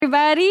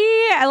everybody.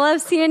 I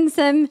love seeing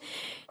some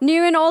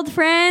new and old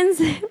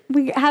friends.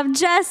 We have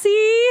Jesse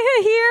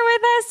here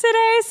with us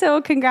today,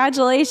 so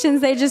congratulations.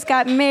 They just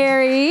got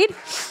married.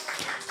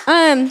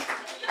 Amen.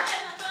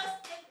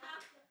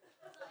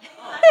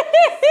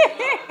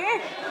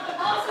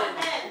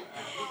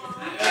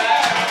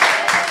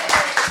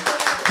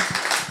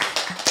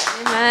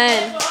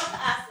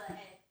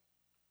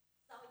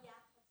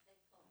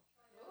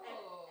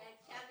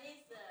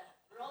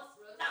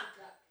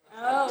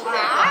 Oh,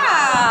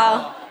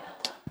 wow.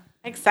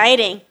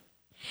 Exciting.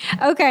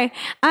 Okay.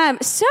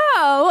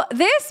 So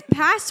this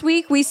past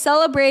week we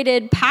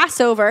celebrated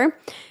Passover.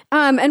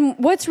 And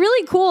what's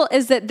really cool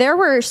is that there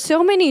were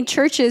so many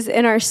churches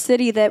in our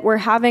city that were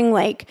having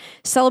like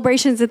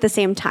celebrations at the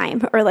same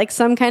time, or like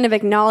some kind of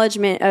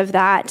acknowledgement of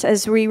that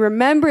as we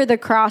remember the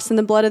cross and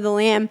the blood of the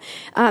Lamb.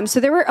 So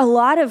there were a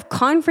lot of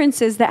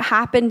conferences that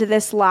happened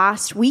this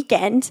last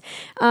weekend.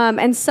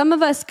 And some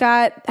of us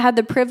had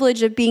the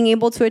privilege of being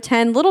able to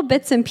attend little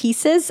bits and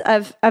pieces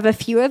of a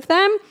few of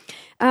them.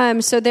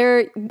 So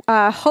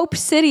Hope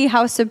City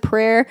House of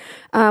Prayer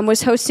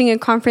was hosting a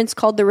conference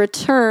called The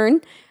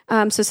Return.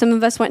 So some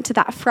of us went to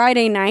that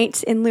Friday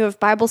night in lieu of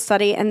Bible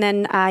study. And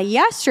then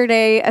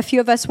yesterday, a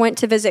few of us went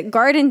to visit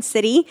Garden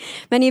City.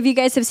 Many of you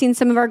guys have seen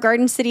some of our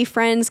Garden City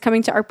friends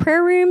coming to our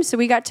prayer room. So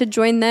we got to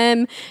join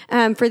them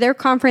for their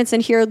conference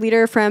and hear a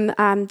leader from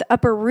the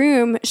upper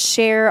room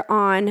share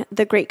on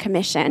the Great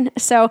Commission.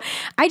 So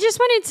I just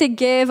wanted to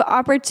give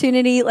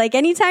opportunity, like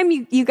anytime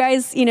you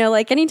guys,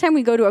 like anytime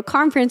we go to a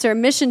conference or a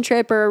mission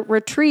trip or a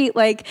retreat,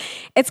 like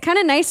it's kind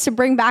of nice to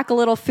bring back a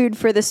little food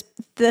for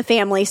the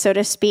family, so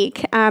to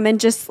speak. And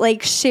just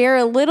like share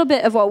a little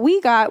bit of what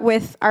we got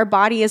with our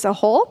body as a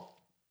whole.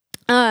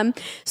 So I'm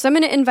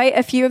going to invite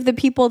a few of the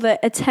people that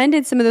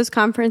attended some of those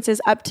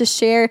conferences up to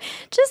share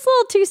just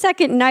little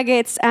 2-second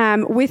nuggets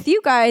with you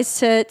guys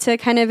to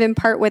kind of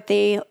impart what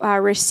they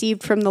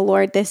received from the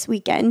Lord this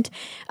weekend.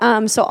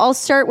 So I'll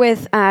start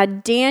with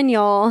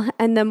Daniel,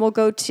 and then we'll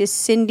go to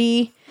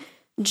Cindy,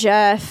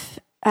 Jeff,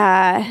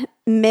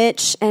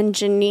 Mitch, and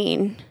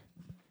Janine.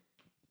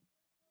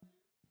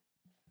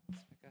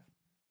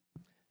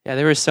 Yeah,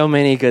 there were so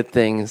many good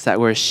things that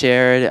were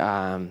shared,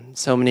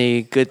 so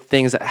many good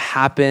things that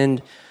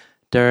happened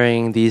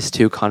during these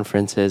two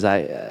conferences.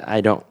 I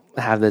don't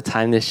have the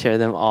time to share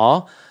them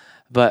all,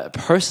 but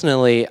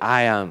personally,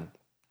 I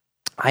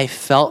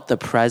felt the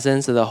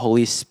presence of the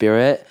Holy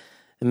Spirit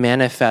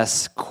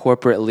manifest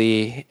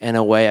corporately in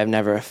a way I've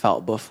never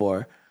felt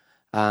before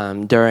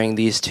during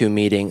these two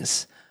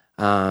meetings.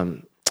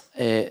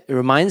 It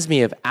reminds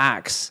me of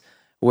Acts,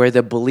 where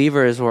the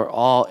believers were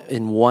all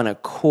in one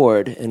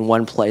accord in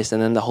one place, and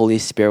then the Holy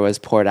Spirit was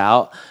poured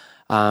out.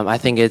 I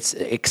think it's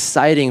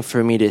exciting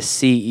for me to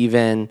see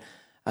even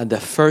the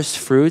first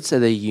fruits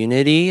of the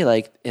unity,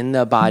 like in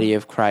the body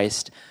of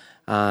Christ,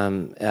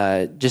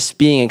 just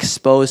being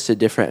exposed to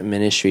different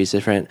ministries,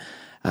 different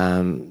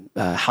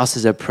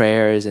houses of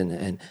prayers,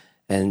 and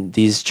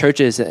these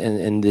churches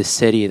in this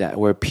city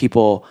where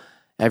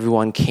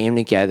everyone came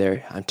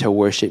together to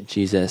worship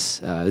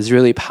Jesus. It was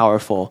really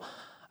powerful.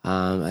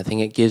 I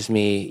think it gives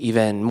me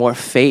even more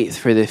faith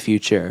for the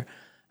future,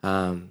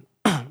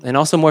 and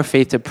also more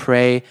faith to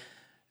pray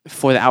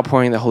for the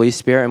outpouring of the Holy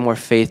Spirit, and more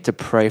faith to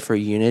pray for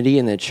unity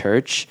in the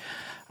church.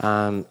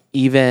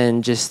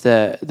 Even just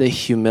the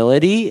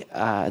humility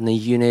and the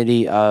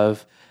unity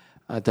of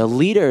the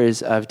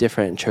leaders of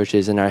different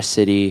churches in our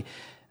city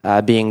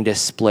being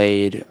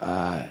displayed.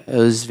 It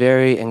was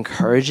very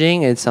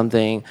encouraging. It's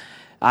something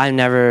I've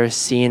never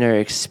seen or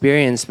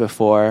experienced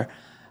before.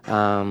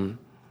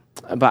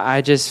 But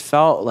I just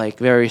felt like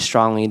very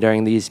strongly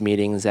during these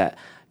meetings that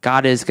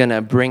God is going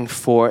to bring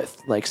forth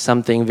like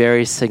something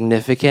very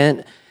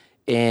significant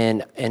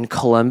in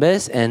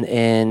Columbus and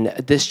in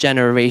this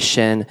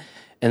generation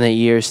in the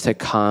years to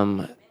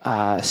come,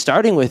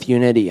 starting with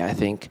unity, I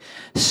think,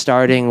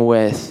 starting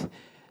with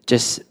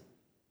just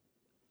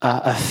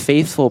a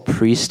faithful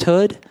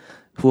priesthood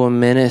who will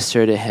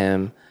minister to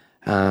him,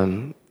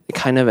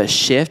 kind of a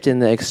shift in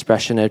the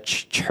expression of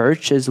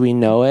church as we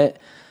know it.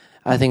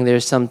 I think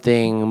there's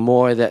something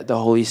more that the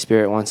Holy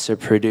Spirit wants to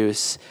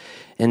produce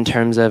in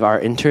terms of our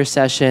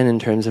intercession, in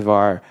terms of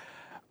our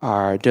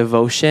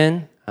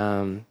devotion.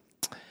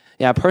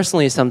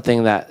 Personally,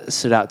 something that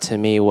stood out to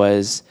me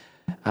was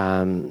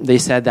they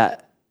said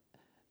that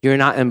you're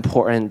not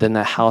important than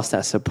the house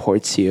that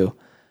supports you.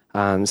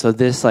 So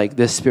this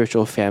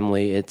spiritual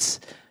family, it's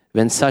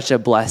been such a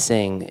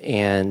blessing,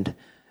 and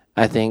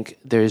I think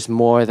there's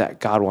more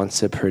that God wants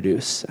to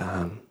produce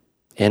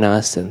in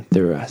us and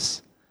through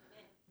us.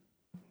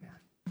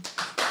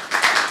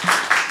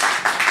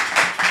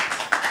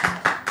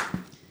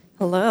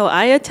 Hello,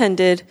 I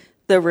attended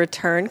the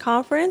Return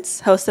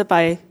conference hosted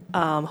by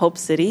Hope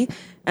City,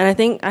 and I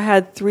think I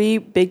had 3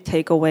 big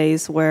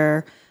takeaways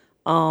where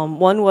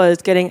one was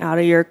getting out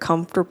of your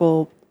comfort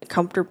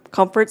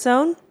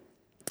zone,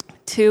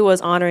 2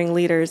 was honoring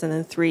leaders, and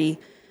then 3,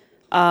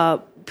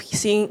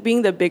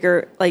 seeing the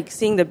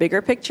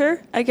bigger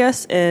picture, I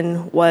guess, in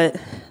what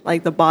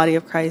like the body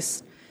of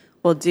Christ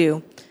will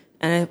do.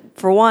 And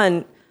for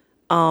one,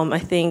 I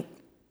think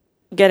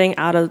getting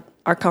out of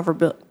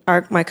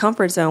my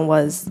comfort zone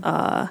was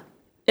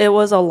it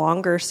was a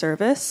longer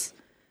service.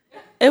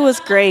 It was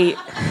great,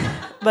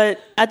 but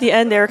at the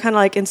end they were kind of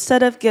like,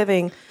 instead of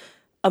giving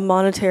a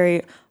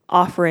monetary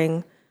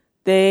offering,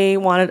 they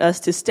wanted us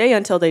to stay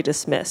until they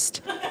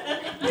dismissed,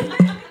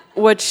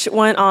 which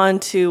went on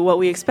to what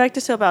we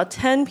expected, to about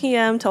 10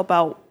 p.m. till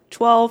about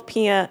 12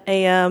 p.m.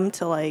 a.m.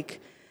 to like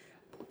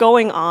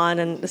going on.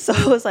 And so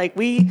it was like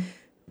we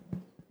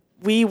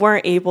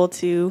weren't able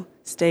to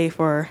stay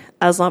for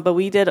as long, but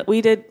we did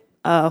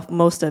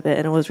most of it,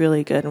 and it was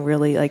really good and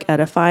really like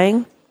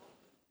edifying.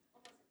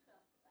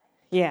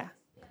 Yeah,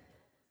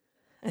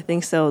 I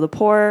think so. The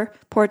poor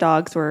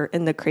dogs were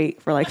in the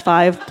crate for like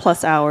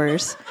 5+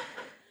 hours.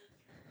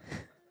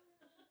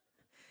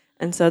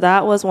 And so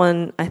that was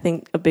one, I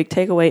think, a big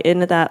takeaway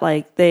into that.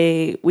 Like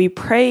we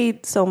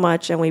prayed so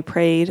much, and we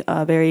prayed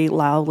very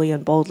loudly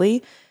and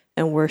boldly,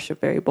 and worshiped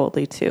very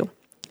boldly too.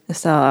 And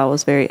so that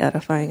was very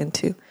edifying. And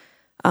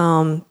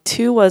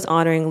two was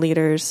honoring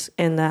leaders,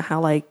 in that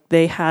how like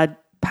they had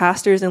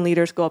pastors and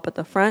leaders go up at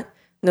the front.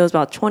 And there was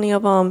about 20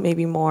 of them,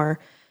 maybe more,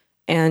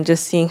 and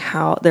just seeing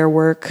how their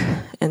work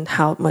and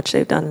how much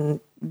they've done. And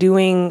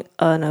doing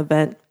an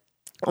event,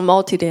 a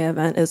multi-day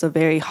event, is a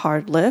very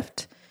hard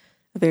lift.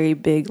 A very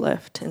big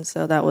lift. And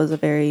so that was a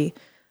very,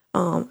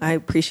 I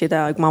appreciate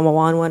that. Like Mama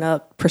Juan went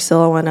up,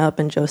 Priscilla went up,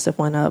 and Joseph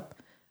went up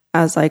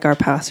as like our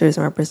pastors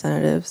and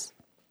representatives.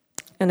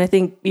 And I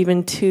think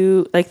even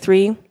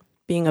 3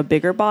 being a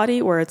bigger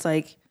body, where it's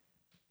like,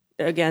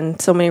 again,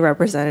 so many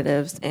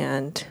representatives,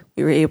 and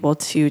we were able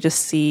to just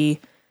see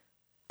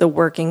the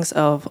workings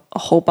of a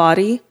whole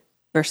body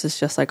versus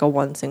just like a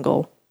one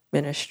single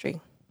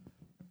ministry.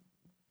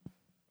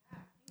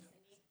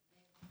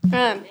 So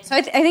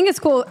I think it's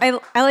cool. I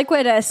like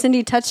what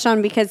Cindy touched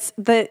on, because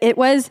it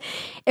was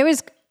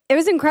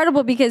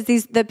incredible, because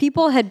the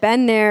people had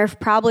been there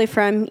probably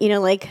from,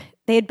 like,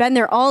 they had been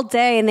there all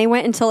day, and they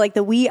went until like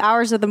the wee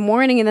hours of the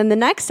morning. And then the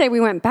next day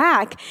we went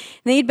back, and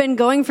they'd been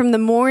going from the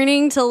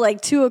morning till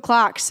like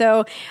 2:00.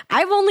 So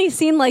I've only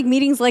seen like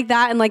meetings like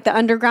that in like the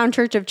underground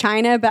church of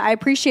China, but I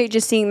appreciate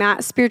just seeing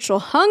that spiritual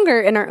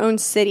hunger in our own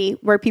city,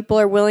 where people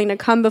are willing to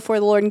come before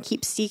the Lord and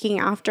keep seeking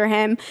after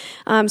him.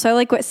 So I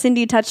like what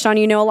Cindy touched on.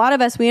 A lot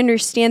of us, we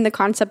understand the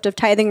concept of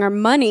tithing our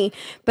money,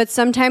 but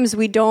sometimes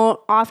we don't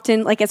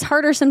often, like, it's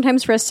harder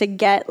sometimes for us to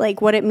get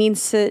like what it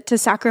means to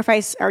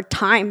sacrifice our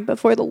time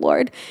before the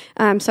Lord.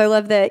 So I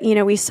love that,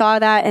 we saw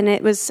that, and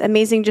it was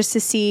amazing just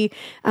to see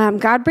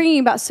God bringing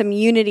about some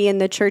unity in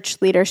the church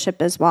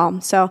leadership as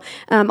well. So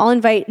I'll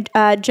invite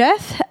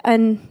Jeff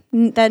and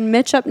then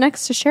Mitch up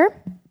next to share.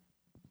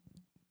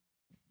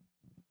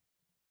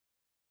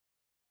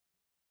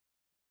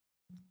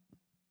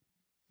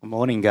 Good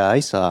morning,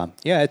 guys.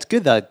 It's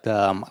good that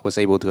I was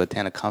able to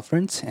attend a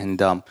conference,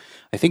 and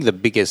I think the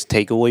biggest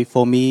takeaway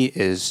for me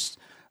is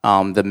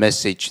the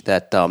message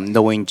that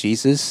knowing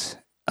Jesus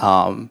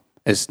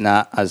is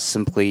not as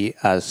simply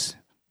as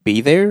be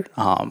there.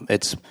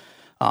 It's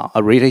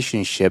a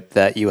relationship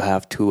that you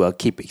have to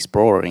keep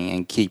exploring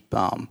and keep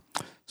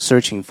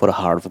searching for the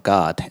heart of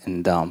God.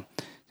 And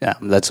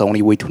that's the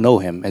only way to know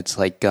him. It's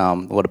like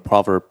what the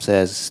proverb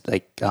says,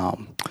 like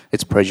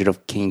it's pleasure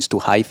of kings to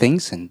hide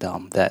things, and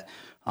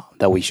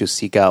that we should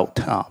seek out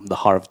the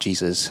heart of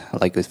Jesus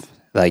like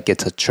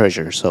it's a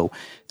treasure, so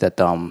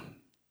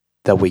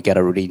that we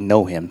gotta really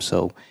know him.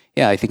 So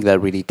yeah, I think that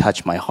really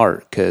touched my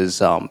heart, because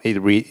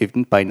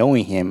by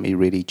knowing him, it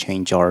really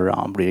changed our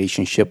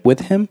relationship with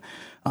him.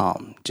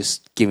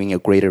 Just giving a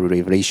greater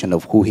revelation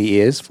of who he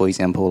is. For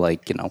example,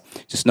 like,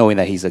 just knowing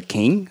that he's a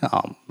king,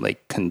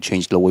 can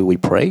change the way we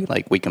pray.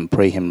 Like, we can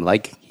pray him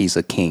like he's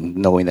a king,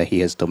 knowing that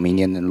he has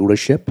dominion and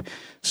rulership.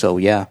 So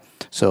yeah,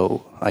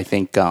 I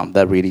think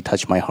that really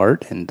touched my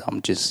heart, and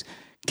just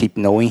keep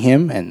knowing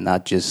him, and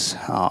not just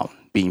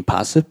being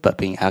passive, but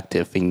being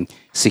active in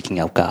seeking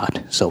out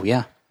God. So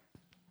yeah.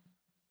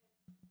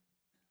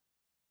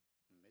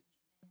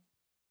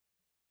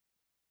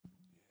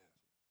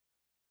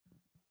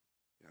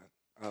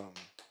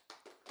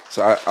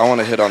 So I want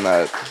to hit on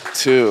that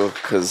too,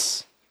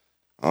 because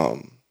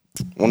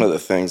one of the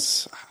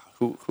things,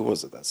 who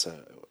was it that said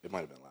it? It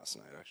might have been last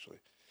night, actually.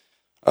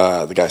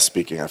 The guy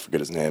speaking, I forget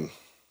his name.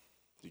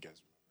 You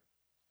guys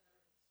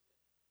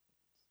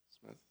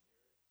remember?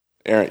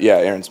 Smith?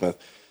 Aaron Smith.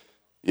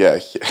 Yeah,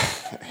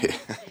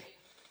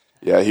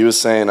 yeah. He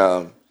was saying,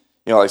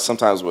 like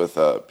sometimes with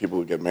people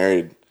who get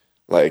married,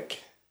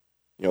 like,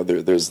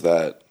 there's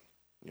that,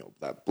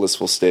 that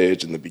blissful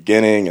stage in the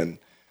beginning, and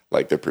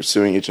like they're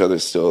pursuing each other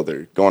still.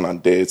 They're going on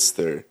dates.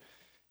 They're,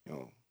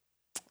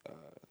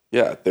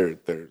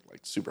 they're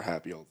like super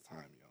happy all the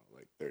time.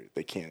 Like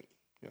they can't,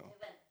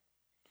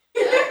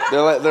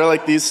 they're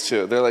like these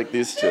two. They're like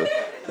these two,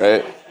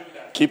 right?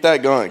 Keep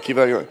that going.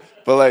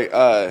 But like,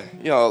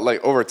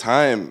 like over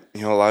time,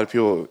 a lot of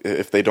people,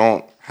 if they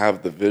don't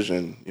have the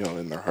vision,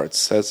 in their heart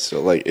set,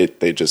 so like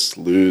they just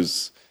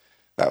lose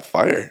that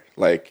fire,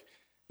 like,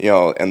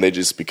 and they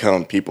just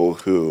become people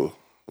who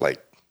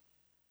like,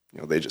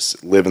 they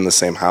just live in the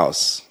same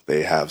house.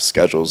 They have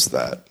schedules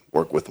that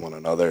work with one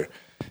another.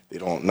 They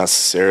don't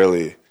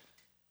necessarily,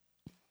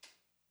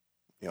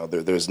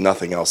 there's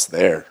nothing else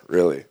there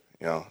really,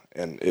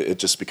 and it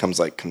just becomes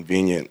like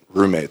convenient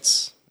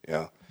roommates,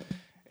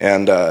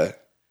 and that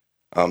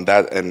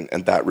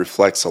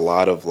reflects a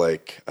lot of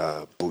like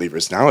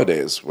believers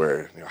nowadays,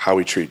 where how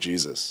we treat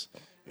Jesus.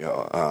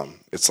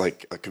 It's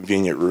like a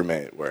convenient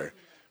roommate where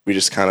we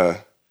just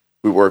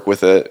we work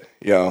with it,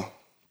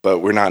 but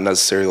we're not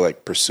necessarily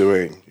like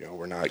pursuing.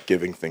 We're not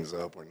giving things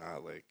up. We're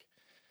not like,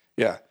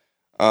 yeah.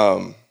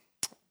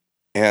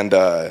 And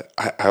I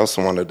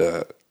also wanted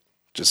to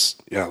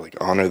just like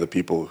honor the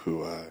people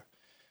who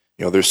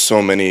there's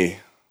so many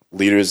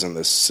leaders in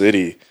this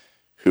city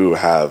who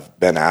have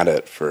been at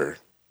it for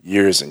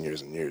years and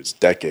years and years,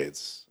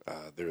 decades.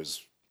 There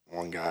was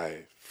one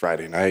guy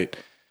Friday night.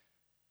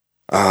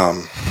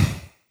 I'm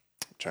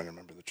trying to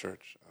remember the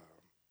church.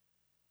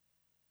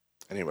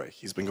 Anyway,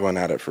 he's been going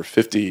at it for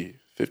 50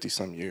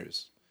 some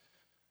years,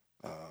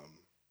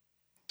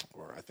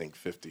 or I think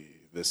 50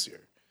 this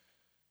year.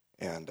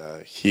 And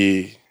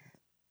he,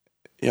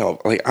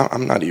 like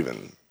I'm not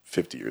even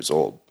 50 years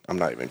old. I'm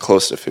not even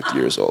close to 50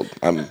 years old.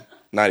 I'm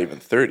not even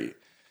 30.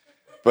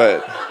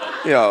 But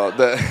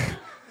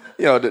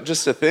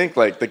just to think,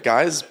 like, the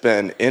guy's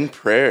been in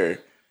prayer,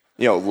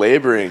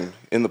 laboring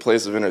in the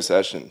place of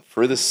intercession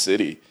for the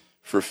city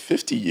for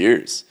 50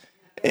 years.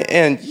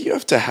 And you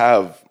have to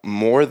have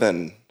more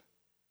than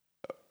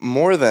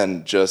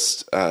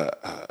just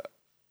a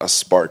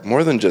spark,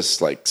 more than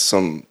just like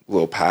some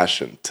little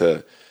passion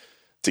to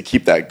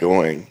keep that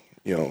going,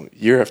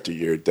 year after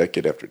year,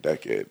 decade after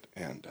decade.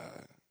 And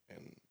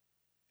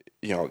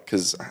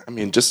because I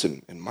mean, just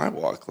in my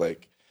walk,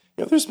 like,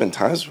 there's been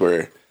times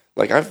where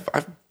like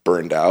I've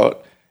burned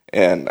out,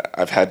 and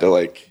I've had to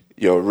like,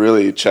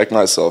 really check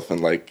myself and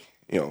like,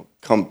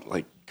 come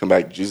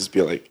back to Jesus,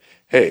 be like,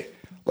 hey,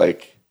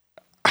 like,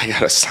 I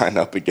gotta sign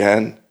up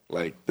again.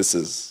 Like, this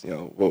is,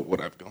 what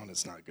I've gone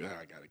is not good.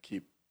 I gotta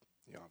keep,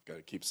 I've got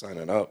to keep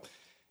signing up.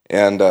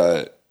 And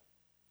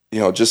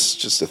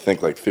just to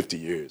think like 50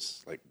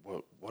 years, like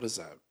what does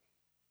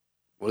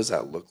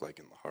that look like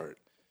in the heart?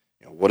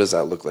 What does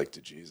that look like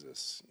to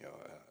Jesus?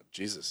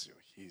 Jesus,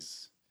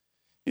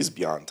 he's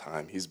beyond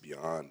time. He's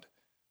beyond.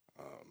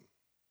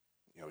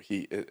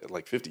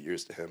 Like 50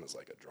 years to him is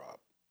like a drop.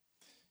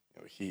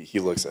 He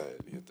looks at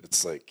it.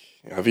 It's like,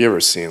 have you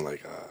ever seen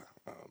like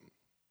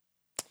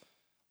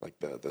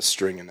the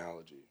string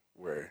analogy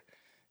where,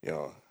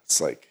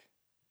 it's like,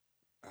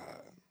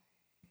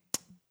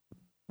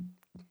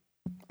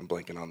 I'm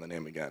blanking on the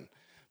name again,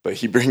 but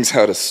he brings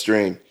out a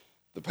string,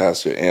 the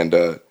pastor, and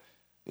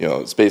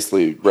it's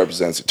basically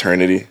represents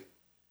eternity,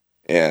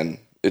 and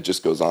it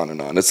just goes on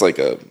and on. It's like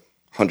a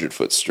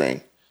 100-foot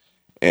string,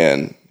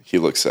 and he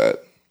looks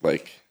at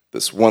like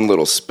this one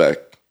little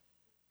speck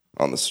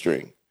on the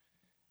string,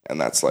 and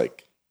that's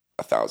like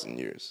 1,000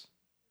 years.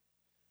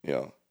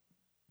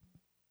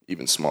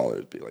 Even smaller,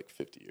 it'd be like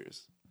 50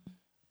 years.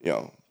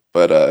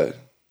 But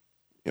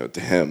to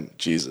him,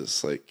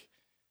 Jesus, like,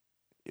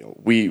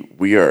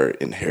 we are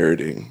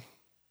inheriting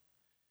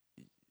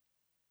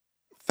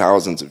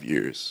thousands of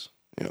years,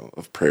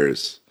 of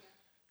prayers,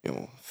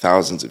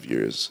 thousands of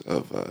years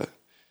of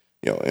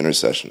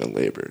intercession and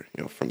labor,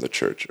 from the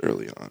church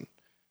early on.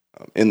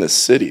 In the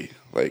city,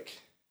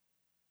 like,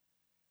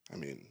 I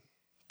mean,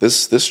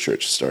 this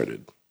church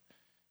started,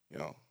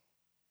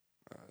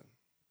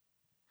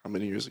 how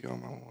many years ago,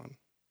 Mama One?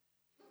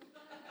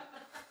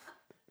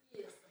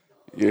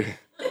 Yeah.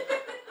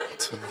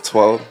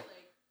 12?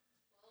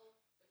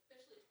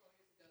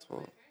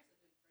 12.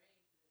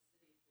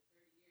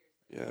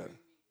 Yeah,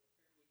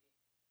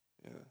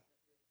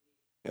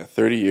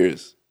 30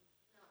 years.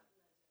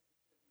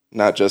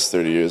 Not just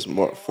 30 years,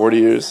 more 40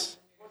 years,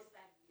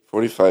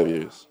 45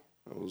 years.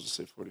 We'll just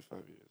say 45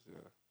 years,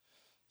 yeah.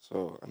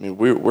 So, I mean,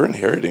 we're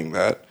inheriting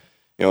that.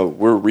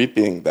 We're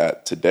reaping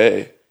that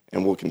today,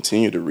 and we'll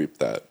continue to reap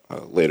that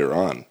later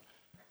on.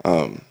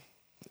 And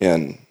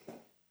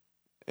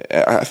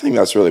I think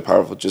that's really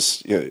powerful.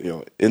 Just,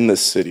 in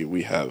this city,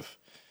 we have,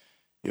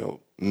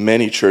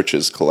 many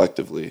churches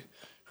collectively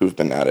who've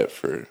been at it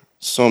for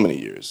so many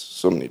years,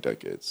 so many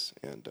decades.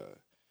 And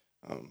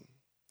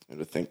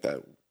to think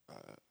that,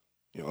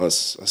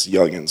 us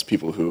youngins,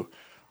 people who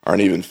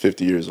aren't even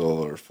 50 years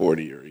old or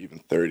 40 or even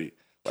 30,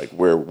 like,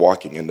 we're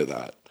walking into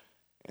that.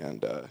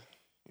 And,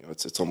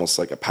 it's almost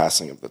like a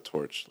passing of the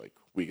torch. Like,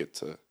 we get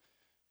to,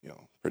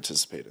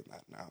 participate in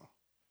that now.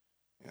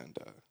 And,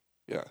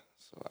 yeah,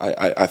 so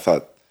I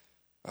thought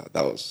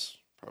that was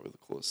probably the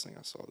coolest thing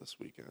I saw this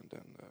weekend.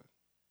 And,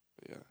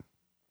 yeah.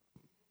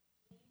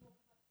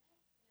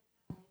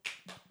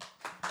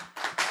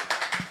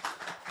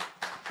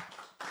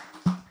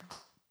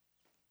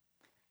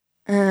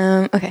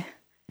 Okay.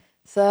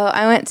 So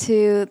I went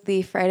to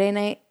the Friday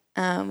night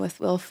with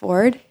Will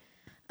Ford,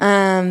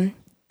 and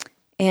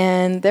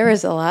there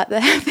was a lot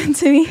that happened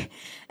to me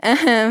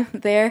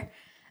there.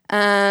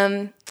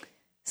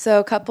 So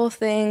a couple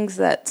things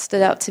that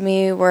stood out to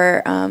me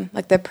were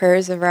like the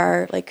prayers of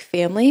our like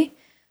family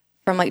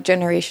from like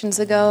generations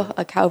ago,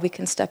 like how we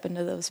can step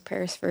into those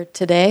prayers for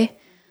today.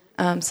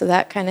 So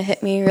that kind of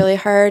hit me really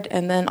hard.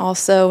 And then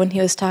also when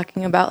he was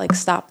talking about like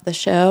stop the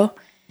show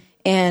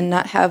and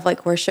not have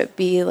like worship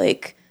be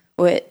like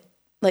what,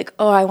 like,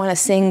 oh, I want to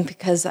sing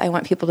because I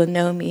want people to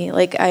know me.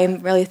 Like, I'm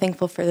really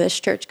thankful for this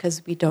church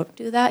because we don't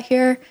do that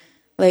here.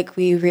 Like,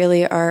 we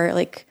really are,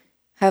 like,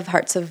 have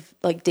hearts of,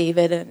 like,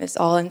 David, and it's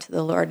all into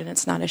the Lord, and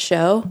it's not a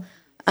show.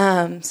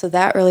 So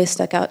that really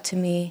stuck out to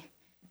me.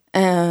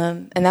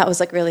 And that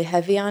was, like, really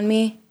heavy on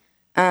me.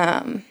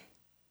 And,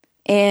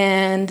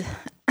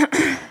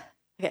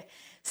 okay.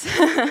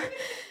 So,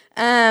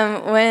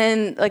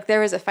 when, like, there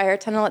was a fire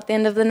tunnel at the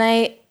end of the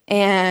night,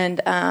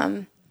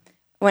 and,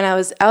 when I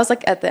was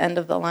like at the end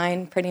of the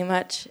line pretty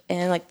much,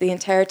 and like the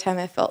entire time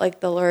I felt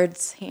like the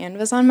Lord's hand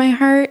was on my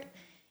heart,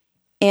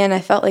 and I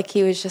felt like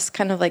he was just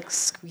kind of like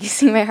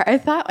squeezing my heart. I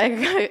thought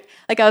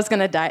like I was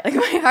gonna die. Like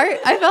my heart,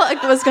 I felt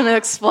like it was gonna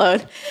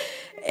explode.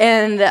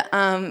 And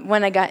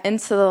when I got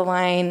into the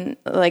line,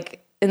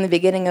 like in the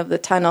beginning of the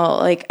tunnel,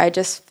 like I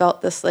just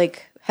felt this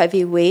like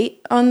heavy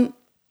weight on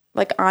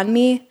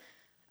me.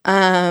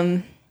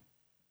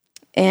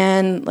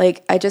 And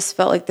like I just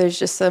felt like there's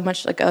just so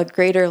much like a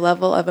greater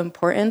level of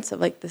importance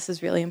of like this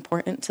is really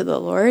important to the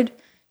Lord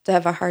to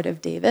have a heart of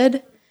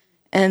David.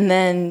 And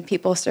then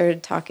people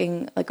started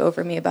talking like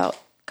over me about a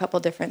couple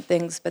different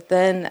things, but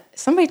then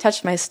somebody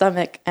touched my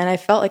stomach and I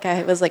felt like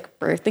I was like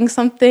birthing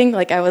something,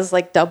 like I was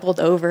like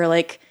doubled over,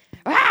 like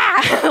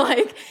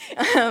like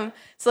so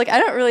like I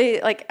don't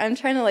really like, I'm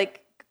trying to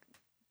like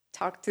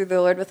talk through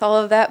the Lord with all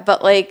of that,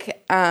 but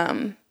like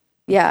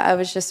yeah, I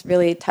was just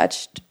really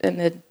touched in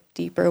a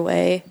deeper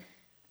way.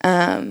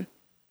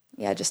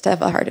 Yeah, just to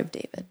have a heart of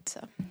David. So.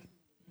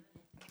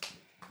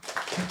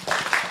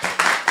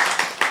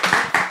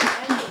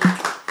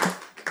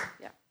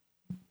 Yeah.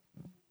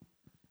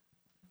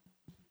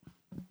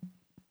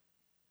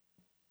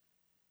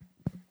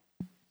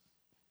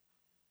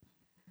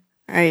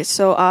 All right,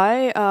 so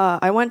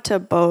I went to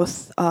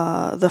both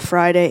the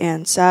Friday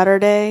and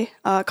Saturday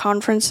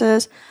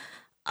conferences.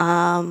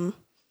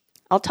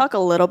 I'll talk a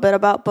little bit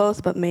about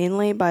both, but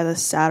mainly by the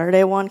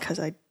Saturday one because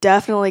I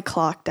definitely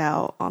clocked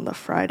out on the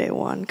Friday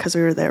one because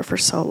we were there for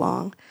so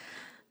long.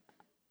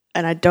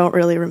 And I don't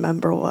really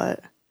remember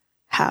what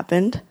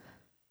happened.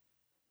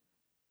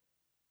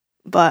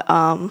 But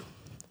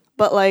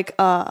like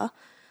but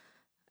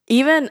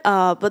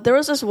there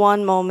was this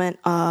one moment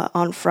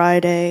on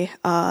Friday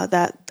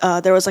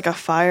that there was like a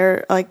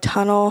fire like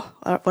tunnel,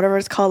 whatever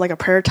it's called, like a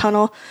prayer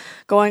tunnel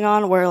going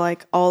on where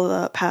like all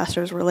the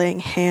pastors were laying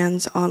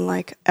hands on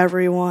like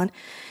everyone.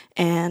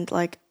 And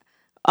like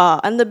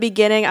in the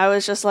beginning I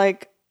was just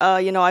like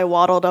I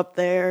waddled up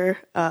there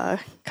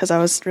because I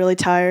was really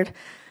tired.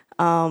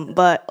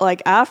 But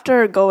like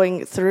after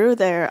going through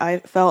there, I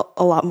felt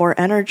a lot more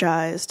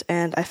energized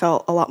and I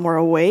felt a lot more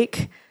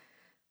awake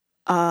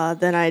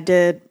than I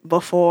did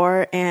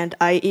before. And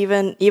I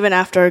even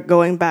after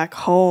going back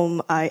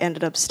home, I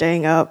ended up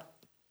staying up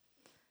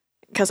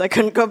because I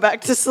couldn't go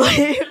back to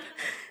sleep.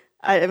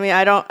 I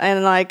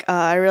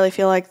really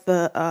feel like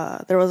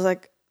there was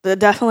like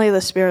definitely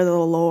the Spirit of the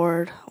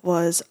Lord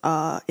was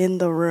in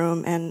the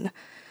room, and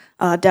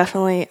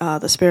definitely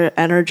the Spirit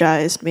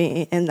energized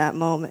me in that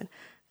moment.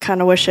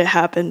 Kind of wish it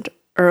happened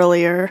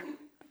earlier,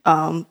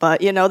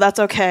 but that's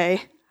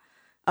okay.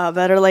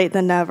 Better late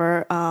than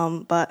never.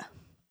 But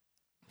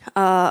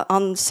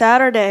on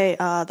Saturday,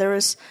 there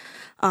was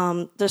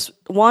this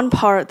one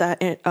part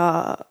that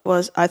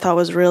I thought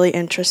was really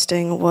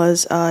interesting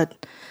was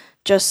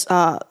just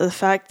the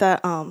fact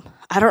that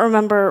I don't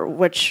remember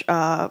which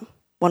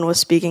one was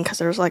speaking because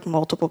there was like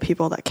multiple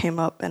people that came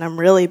up, and I'm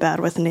really bad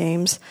with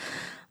names.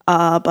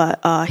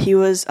 But he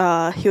was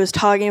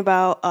talking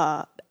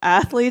about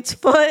athlete's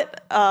foot,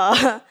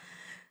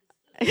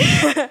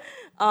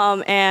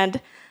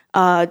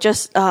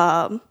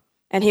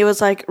 and he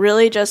was like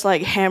really just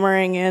like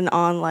hammering in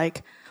on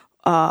like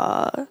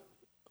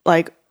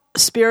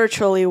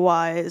spiritually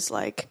wise,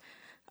 like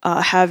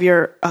have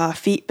your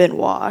feet been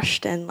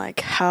washed, and like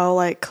how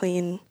like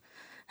clean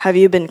have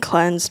you been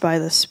cleansed by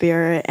the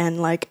Spirit.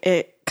 And like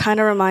it kind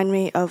of reminded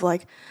me of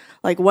like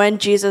when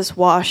Jesus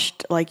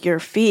washed like your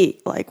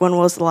feet, like when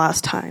was the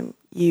last time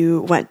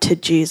you went to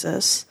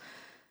Jesus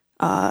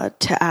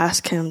to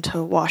ask him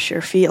to wash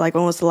your feet? Like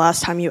when was the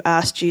last time you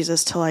asked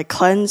Jesus to like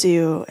cleanse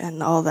you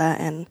and all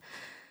that? And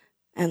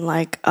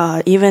like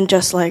even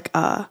just like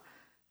and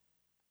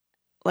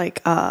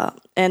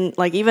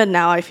like even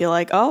now I feel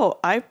like, oh,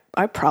 I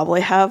probably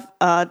have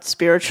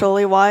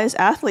spiritually wise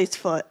athlete's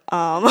foot.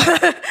 So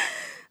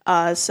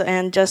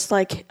and just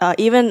like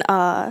even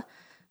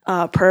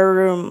prayer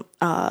room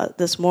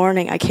this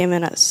morning, I came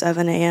in at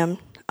 7 a.m.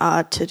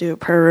 To do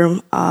prayer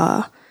room,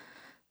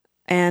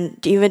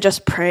 and even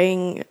just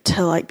praying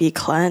to like be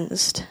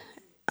cleansed,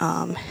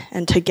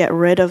 and to get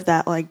rid of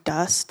that like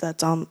dust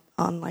that's on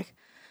like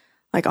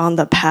on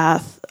the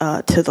path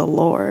to the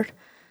Lord.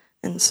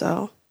 And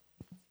so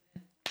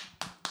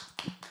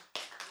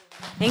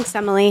Thanks,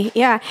 Emily.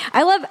 Yeah,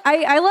 I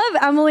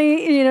love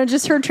Emily,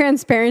 just her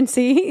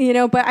transparency,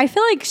 but I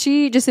feel like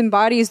she just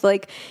embodies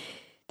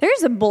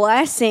there's a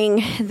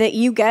blessing that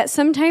you get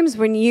sometimes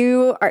when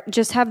you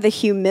just have the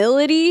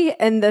humility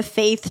and the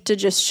faith to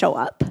just show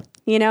up.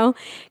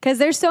 Because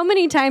there's so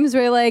many times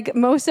where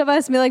most of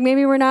us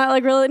maybe we're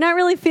not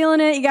really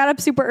feeling it. You got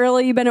up super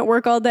early. You've been at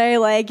work all day.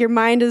 Your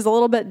mind is a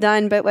little bit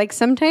done. But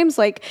sometimes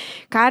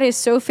God is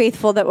so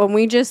faithful that when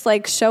we just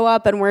show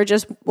up and we're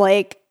just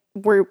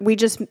we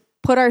just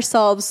put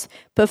ourselves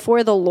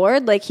before the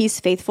Lord, He's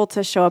faithful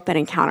to show up and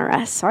encounter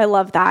us. So I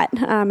love that.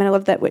 And I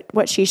love that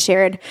what she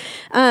shared.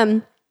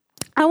 I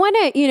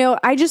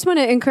just want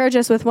to encourage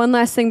us with one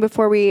last thing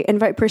before we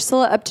invite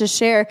Priscilla up to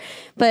share.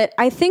 But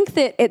I think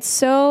that it's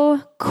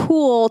so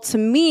cool to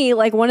me.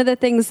 One of the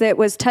things that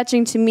was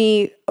touching to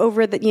me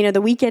over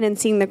the weekend and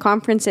seeing the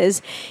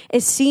conferences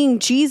is seeing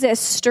Jesus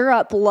stir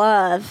up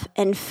love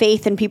and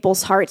faith in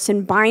people's hearts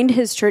and bind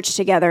his church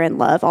together in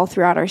love all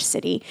throughout our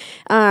city.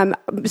 Some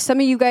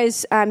of you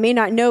guys may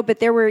not know, but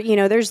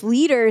there's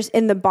leaders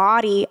in the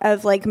body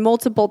of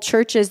multiple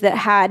churches that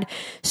had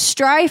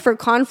strife or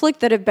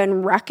conflict that have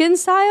been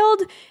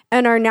reconciled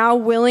and are now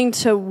willing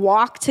to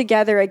walk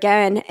together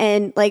again.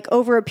 And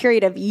over a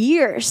period of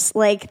years,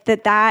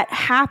 that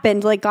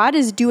happened, God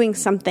is doing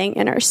something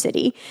in our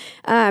city.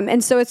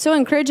 And so it's so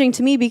encouraging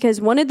to me because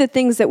one of the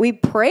things that we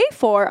pray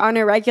for on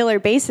a regular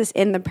basis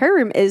in the prayer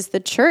room is the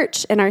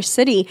church in our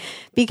city,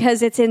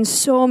 because it's in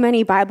so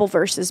many Bible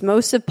verses.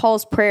 Most of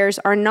Paul's prayers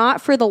are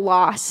not for the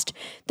lost.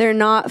 They're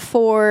not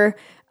for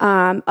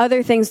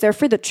other things. They're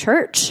for the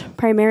church.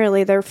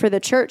 Primarily, they're for the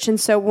church. And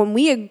so when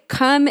we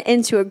come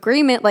into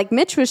agreement, like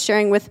Mitch was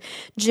sharing, with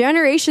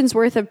generations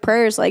worth of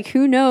prayers,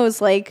 who knows,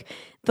 the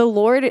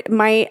Lord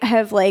might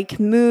have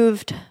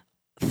moved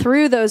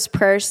through those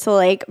prayers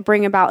to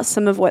bring about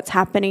some of what's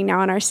happening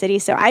now in our city.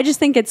 So I just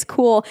think it's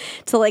cool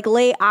to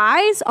lay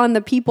eyes on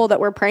the people that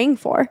we're praying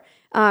for.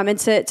 And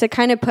to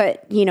kind of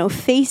put,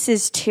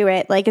 faces to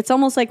it. It's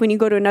almost like when you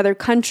go to another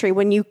country,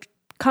 when you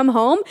come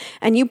home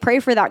and you pray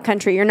for that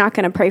country, you're not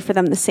going to pray for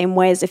them the same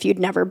way as if you'd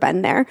never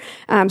been there.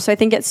 So I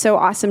think it's so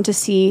awesome to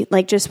see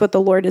just what the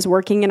Lord is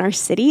working in our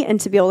city and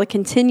to be able to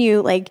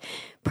continue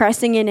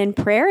pressing in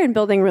prayer and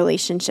building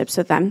relationships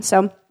with them.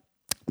 So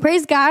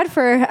praise God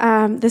for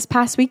this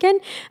past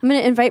weekend. I'm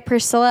going to invite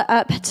Priscilla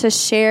up to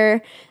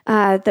share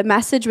the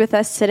message with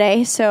us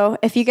today. So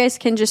if you guys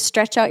can just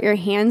stretch out your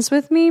hands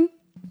with me.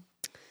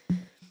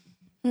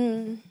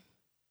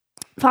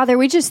 Father,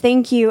 we just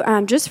thank you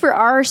just for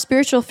our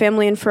spiritual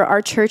family and for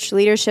our church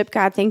leadership.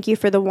 God, thank you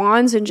for the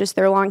Wands and just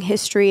their long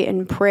history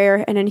in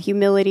prayer and in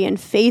humility and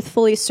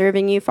faithfully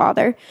serving you,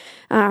 Father.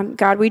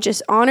 God, we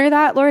just honor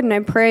that, Lord, and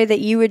I pray that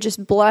you would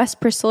just bless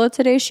Priscilla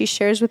today. She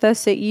shares with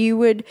us that you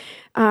would,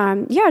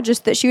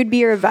 just that she would be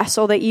your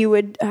vessel, that you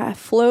would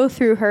flow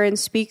through her and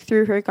speak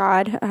through her,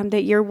 God,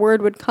 that your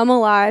word would come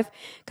alive,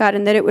 God,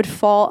 and that it would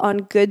fall on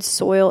good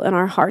soil in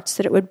our hearts,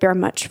 that it would bear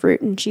much fruit.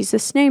 In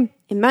Jesus' name,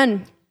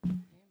 amen.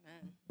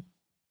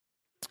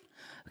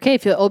 Okay,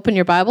 if you'll open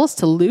your Bibles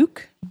to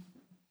Luke.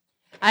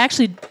 I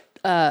actually,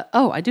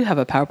 I do have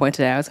a PowerPoint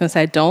today. I was going to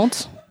say I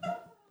don't,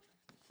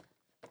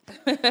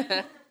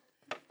 but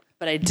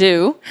I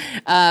do.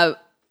 I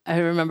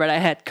remembered I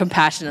had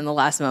compassion in the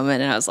last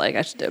moment, and I was like,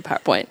 I should do a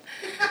PowerPoint.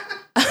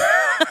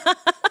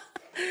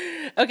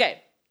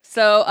 Okay,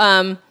 so,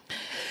 all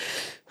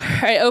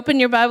right, open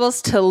your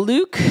Bibles to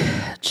Luke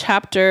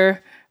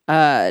chapter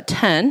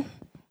 10.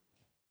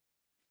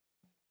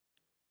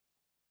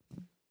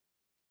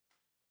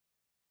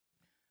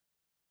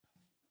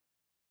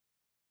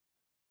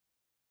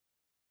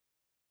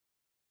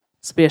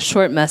 This will be a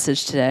short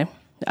message today.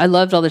 I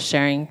loved all the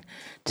sharing.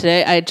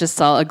 Today, I just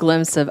saw a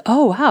glimpse of,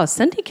 oh, wow,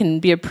 Cindy can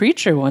be a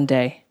preacher one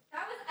day.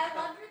 I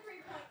loved your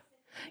 3 points.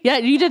 Yeah,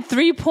 you did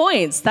 3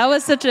 points. That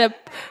was such a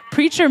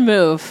preacher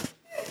move.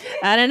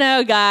 I don't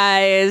know,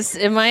 guys.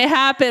 It might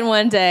happen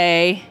one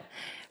day.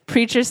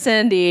 Preacher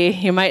Cindy,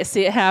 you might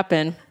see it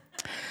happen.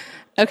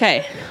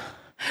 Okay.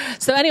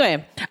 So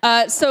anyway,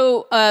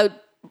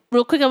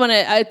 real quick,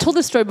 I told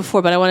this story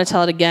before, but I want to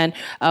tell it again.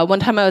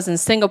 One time I was in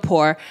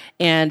Singapore,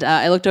 and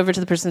I looked over to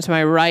the person to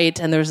my right,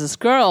 and there was this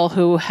girl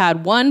who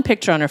had one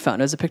picture on her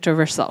phone. It was a picture of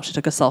herself. She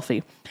took a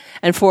selfie.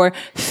 And for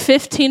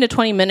 15 to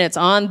 20 minutes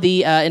on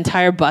the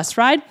entire bus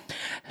ride,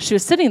 she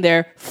was sitting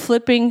there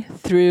flipping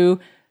through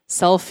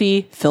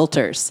selfie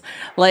filters,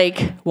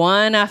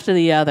 one after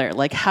the other.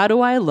 How do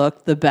I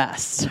look the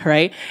best,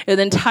 right? And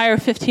the entire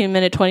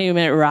 15-minute,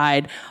 20-minute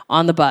ride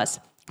on the bus.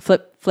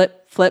 Flip,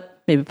 flip, flip.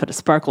 Maybe put a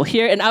sparkle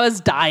here. And I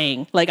was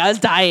dying.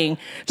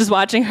 Just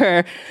watching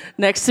her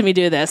next to me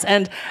do this.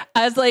 And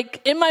I was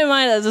in my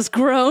mind, as this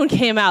groan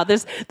came out,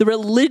 the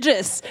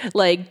religious,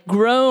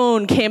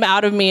 groan came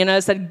out of me. And I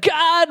said,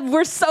 God,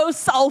 we're so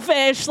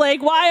selfish.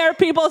 Why are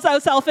people so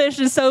selfish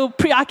and so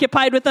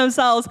preoccupied with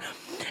themselves?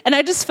 And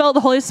I just felt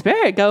the Holy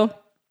Spirit go,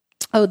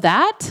 oh,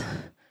 that?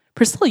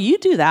 Priscilla, you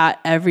do that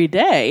every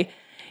day.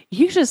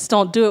 you just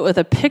don't do it with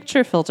a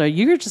picture filter.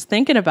 You're just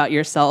thinking about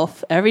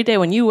yourself every day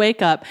when you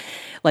wake up.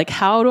 Like,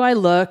 how do I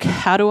look?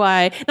 Not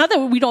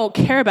that we don't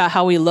care about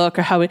how we look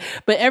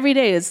but every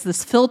day it's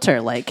this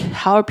filter. Like,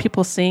 how are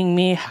people seeing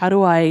me? How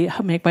do I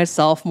make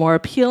myself more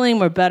appealing,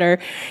 more better?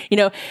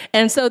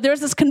 And so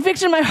there's this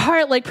conviction in my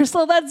heart, like,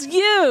 Priscilla, that's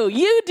you.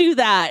 You do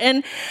that.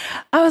 And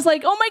I was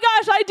like, oh my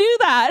gosh, I do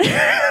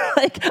that.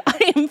 Like,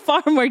 I am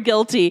far more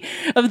guilty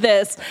of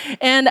this.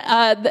 And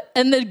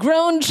the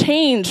grown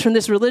change from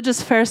this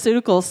religious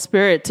pharisaical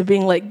spirit to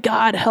being like,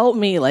 God, help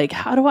me. Like,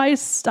 how do I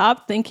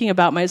stop thinking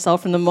about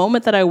myself from the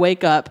moment that I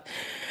wake up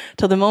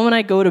till the moment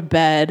I go to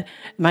bed,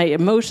 my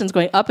emotions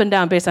going up and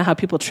down based on how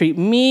people treat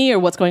me or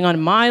what's going on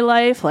in my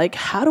life? Like,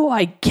 how do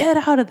I get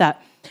out of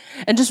that?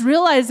 And just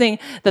realizing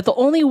that the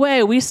only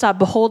way we stop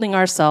beholding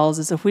ourselves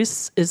is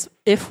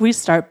if we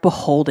start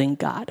beholding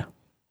God.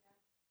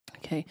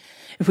 Okay,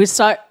 if we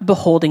start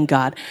beholding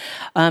God.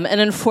 And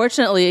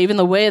unfortunately, even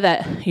the way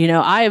that,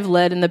 I've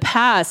led in the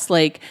past,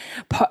 like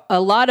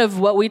a lot of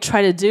what we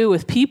try to do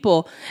with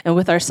people and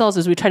with ourselves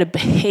is we try to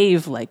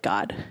behave like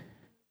God.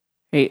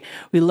 Right?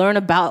 We learn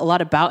a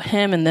lot about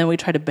him, and then we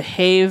try to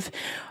behave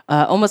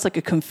almost like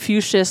a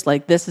Confucius,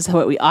 like this is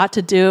what we ought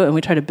to do, and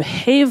we try to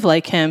behave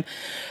like him.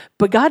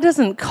 But God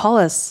doesn't call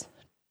us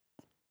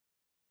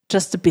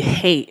just to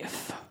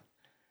behave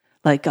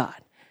like God.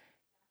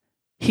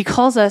 He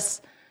calls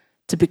us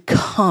to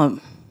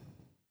become,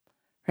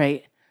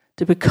 right?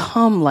 To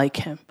become like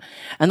him.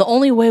 And the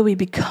only way we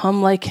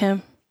become like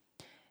him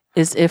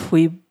is if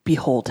we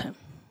behold him.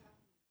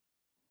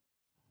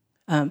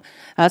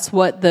 That's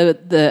what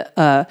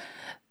the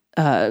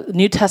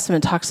New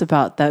Testament talks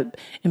about, that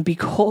in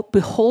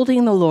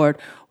beholding the Lord,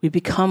 we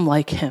become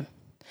like him.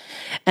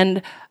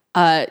 And,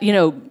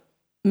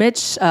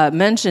 Mitch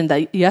mentioned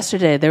that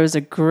yesterday there was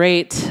a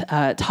great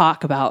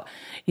talk about,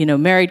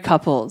 married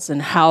couples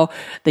and how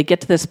they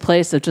get to this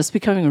place of just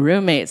becoming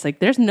roommates. Like,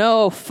 there's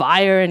no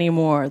fire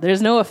anymore.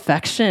 There's no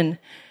affection.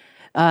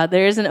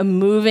 There isn't a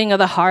moving of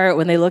the heart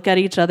when they look at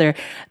each other.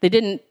 They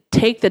didn't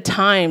take the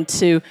time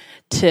to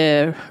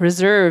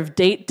reserve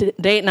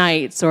date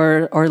nights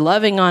or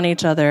loving on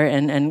each other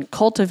and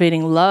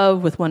cultivating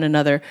love with one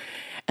another.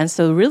 And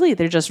so really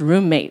they're just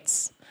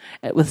roommates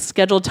with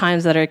scheduled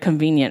times that are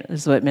convenient,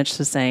 is what Mitch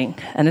was saying.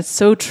 And it's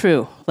so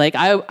true. Like,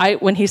 I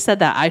when he said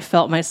that, I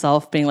felt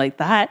myself being like,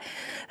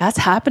 that's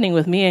happening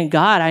with me and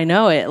God. I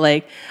know it.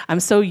 Like, I'm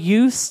so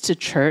used to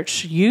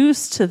church,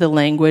 used to the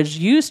language,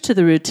 used to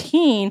the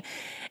routine,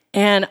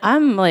 and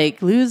I'm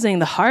like losing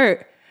the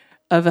heart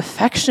of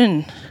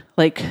affection.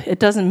 Like, it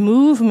doesn't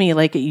move me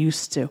like it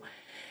used to.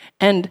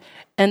 And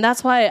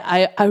that's why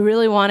I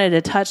really wanted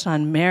to touch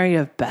on Mary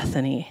of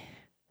Bethany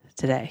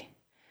today.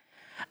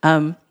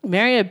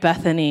 Mary of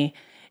Bethany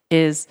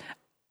is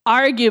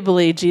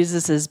arguably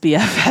Jesus's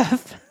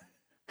BFF.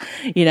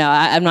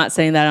 I'm not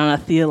saying that on a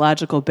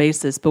theological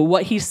basis, but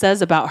what he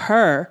says about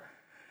her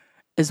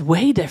is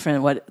way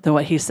different than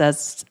what he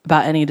says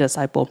about any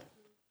disciple,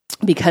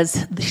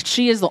 because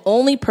she is the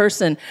only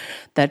person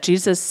that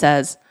Jesus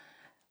says,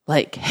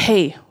 like,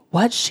 hey,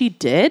 what she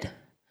did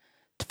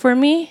for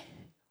me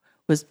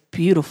was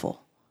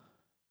beautiful.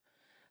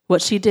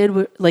 What she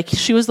did, like,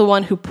 she was the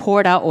one who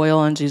poured out oil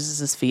on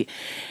Jesus' feet.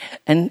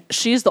 And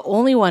she's the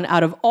only one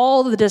out of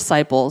all the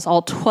disciples,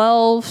 all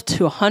 12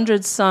 to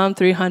 100 some,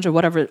 300,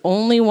 whatever,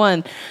 only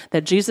one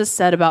that Jesus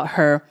said about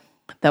her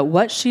that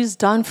what she's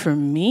done for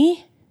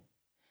me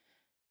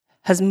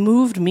has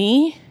moved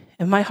me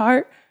in my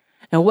heart.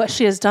 And what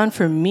she has done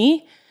for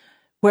me,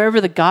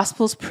 wherever the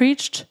gospel's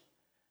preached,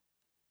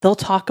 they'll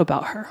talk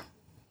about her.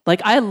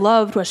 Like, I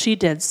loved what she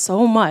did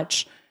so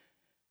much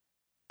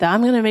that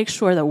I'm going to make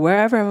sure that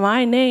wherever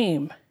my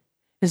name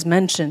is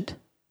mentioned,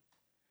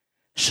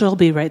 she'll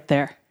be right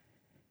there.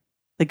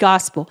 The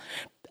gospel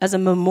as a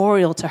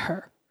memorial to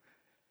her,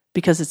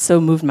 because it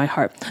so moved my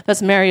heart.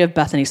 That's Mary of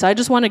Bethany. So I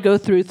just want to go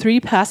through 3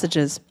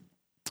 passages.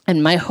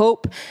 And my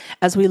hope,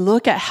 as we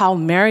look at how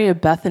Mary of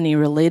Bethany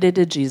related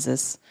to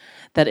Jesus,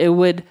 that it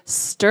would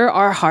stir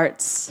our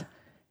hearts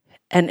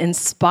and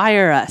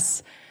inspire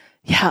us.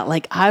 Yeah,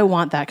 like, I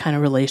want that kind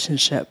of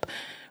relationship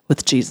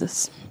with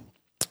Jesus.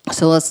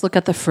 So let's look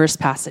at the first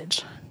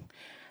passage.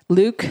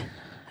 Luke,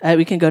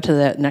 we can go to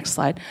the next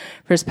slide.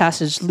 First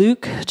passage,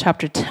 Luke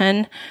chapter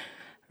 10,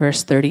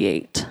 verse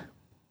 38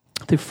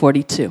 through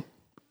 42.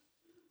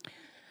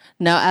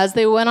 Now, as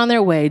they went on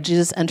their way,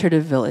 Jesus entered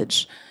a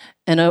village,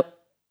 and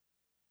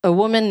a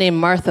woman named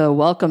Martha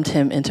welcomed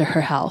him into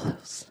her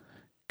house.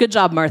 Good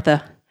job,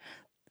 Martha.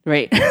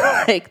 Right?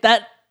 Like,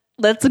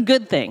 that's a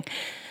good thing.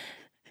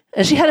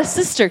 And she had a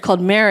sister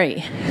called Mary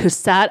who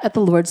sat at the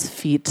Lord's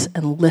feet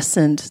and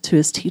listened to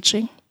his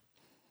teaching.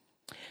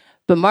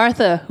 But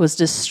Martha was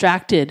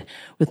distracted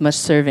with much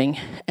serving,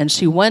 and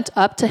she went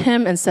up to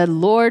him and said,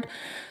 Lord,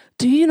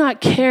 do you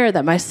not care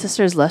that my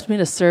sister has left me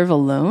to serve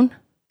alone?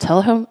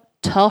 Tell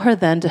her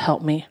then to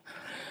help me.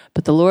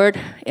 But the Lord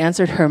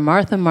answered her,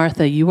 Martha,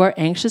 Martha, you are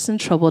anxious and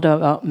troubled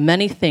about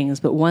many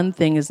things, but one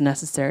thing is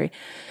necessary.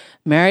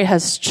 Mary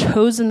has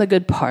chosen the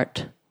good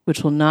part,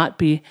 which will not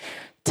be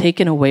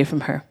taken away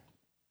from her.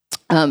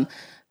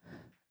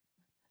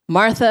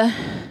 Martha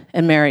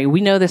and Mary,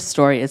 we know this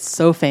story. It's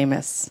so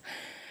famous.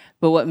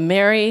 But what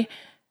Mary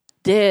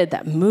did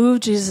that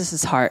moved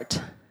Jesus'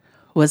 heart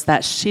was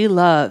that she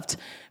loved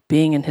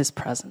being in his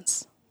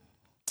presence.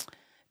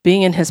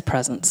 Being in his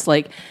presence.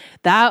 Like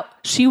that,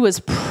 she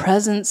was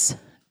presence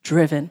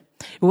driven.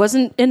 It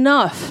wasn't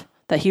enough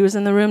that he was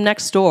in the room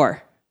next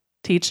door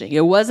teaching.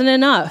 It wasn't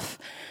enough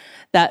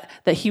that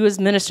he was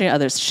ministering to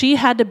others. She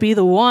had to be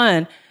the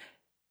one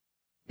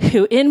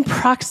who in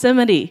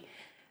proximity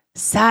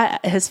sat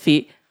at his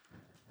feet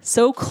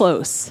so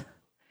close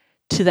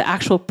to the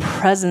actual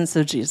presence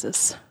of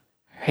Jesus,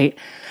 right?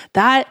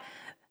 That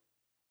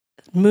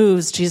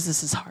moves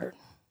Jesus' heart.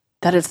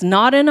 That it's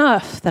not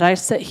enough that I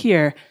sit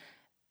here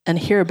and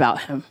hear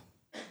about him.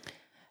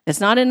 It's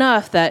not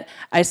enough that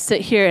I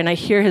sit here and I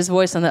hear his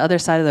voice on the other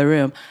side of the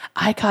room.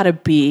 I gotta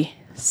be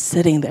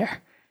sitting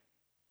there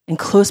in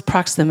close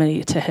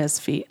proximity to his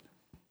feet.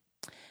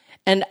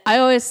 And I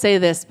always say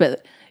this,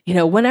 but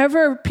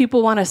whenever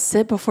people want to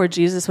sit before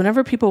Jesus,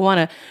 whenever people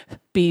want to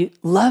be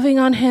loving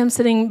on him,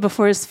 sitting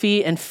before his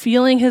feet and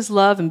feeling his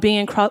love and being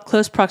in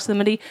close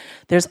proximity,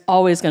 there's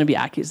always going to be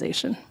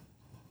accusation.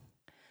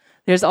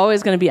 There's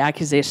always going to be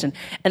accusation.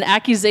 And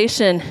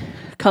accusation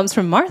comes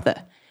from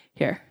Martha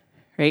here,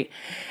 right?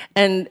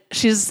 And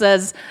she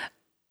says,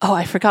 oh,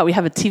 I forgot we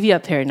have a TV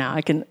up here now.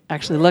 I can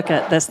actually look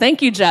at this.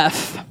 Thank you,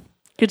 Jeff.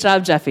 Good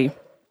job, Jeffy.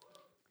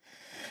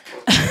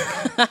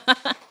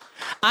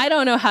 I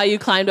don't know how you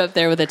climbed up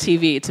there with a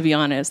TV, to be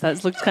honest.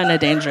 That looks kind of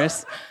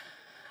dangerous.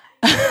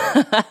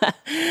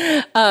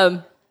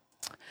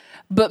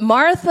 But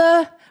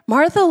Martha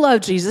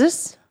loved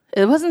Jesus.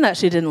 It wasn't that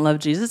she didn't love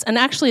Jesus. And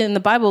actually in the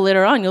Bible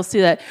later on, you'll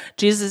see that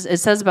it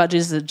says about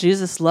Jesus that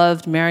Jesus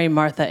loved Mary,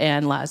 Martha,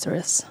 and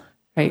Lazarus,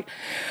 right?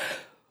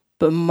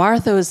 But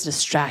Martha was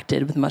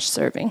distracted with much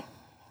serving.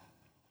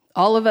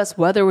 All of us,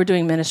 whether we're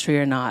doing ministry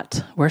or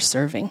not, we're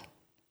serving.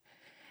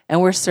 And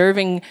we're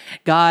serving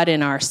God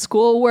in our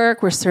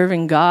schoolwork. We're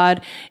serving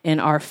God in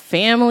our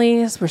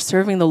families. We're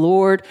serving the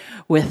Lord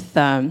with,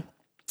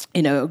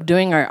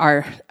 doing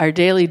our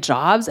daily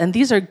jobs. And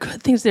these are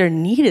good things. They're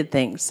needed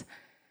things.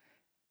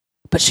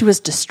 But she was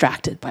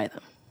distracted by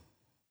them.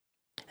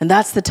 And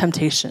that's the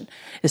temptation,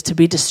 is to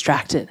be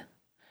distracted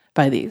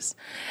by these.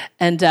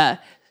 And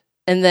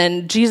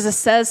then Jesus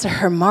says to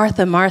her,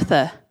 Martha,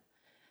 Martha,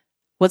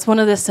 what's one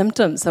of the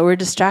symptoms that we're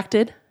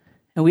distracted?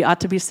 And we ought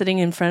to be sitting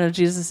in front of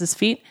Jesus'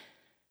 feet.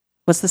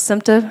 What's the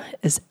symptom?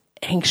 Is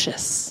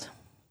anxious.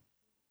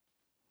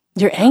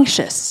 You're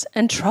anxious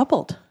and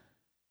troubled.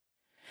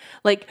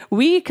 Like,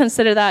 we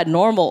consider that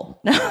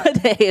normal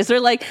nowadays. We're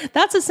like,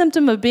 that's a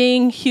symptom of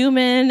being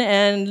human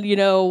and,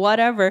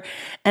 whatever.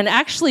 And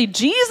actually,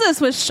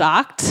 Jesus was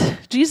shocked.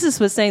 Jesus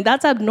was saying,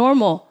 that's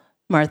abnormal,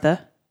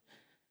 Martha.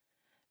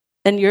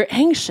 And you're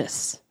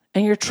anxious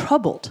and you're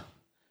troubled,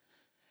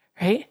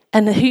 right?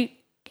 And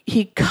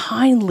he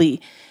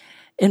kindly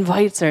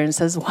invites her and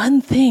says,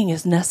 one thing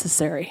is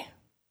necessary.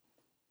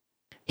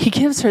 He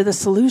gives her the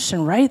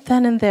solution right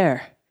then and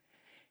there.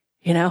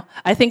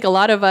 I think a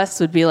lot of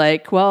us would be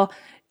like, well,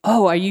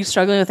 are you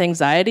struggling with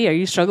anxiety? Are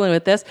you struggling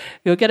with this?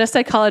 Go get a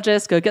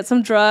psychologist, go get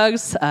some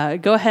drugs,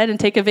 go ahead and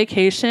take a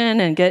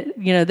vacation and get,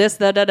 this,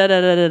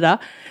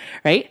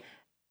 right?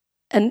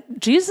 And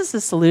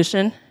Jesus'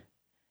 solution,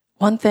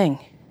 one thing,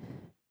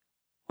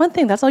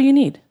 that's all you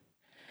need.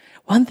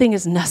 One thing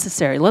is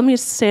necessary. Let me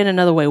say it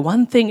another way.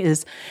 One thing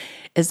is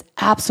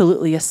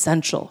absolutely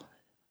essential,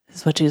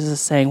 is what Jesus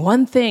is saying.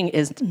 One thing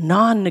is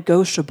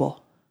non-negotiable.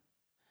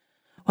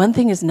 One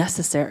thing is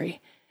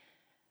necessary.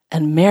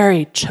 And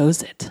Mary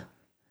chose it.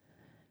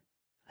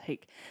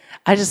 Like,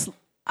 I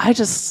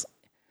just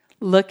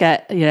look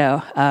at, I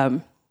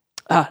don't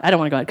want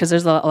to go on because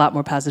there's a lot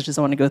more passages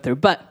I want to go through.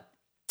 But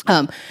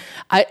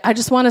I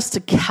just want us to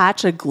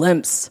catch a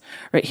glimpse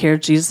right here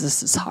of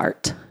Jesus'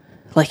 heart.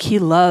 Like, he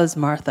loves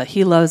Martha.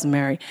 He loves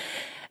Mary.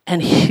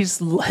 And his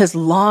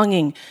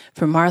longing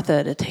for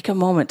Martha to take a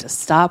moment to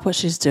stop what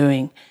she's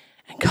doing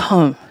and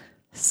come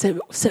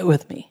sit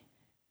with me.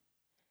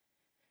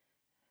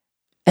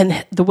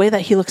 And the way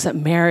that he looks at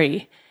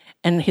Mary,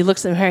 and he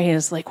looks at Mary and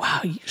is like,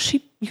 wow,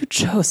 you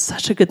chose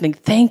such a good thing.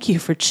 Thank you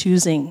for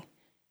choosing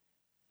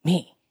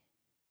me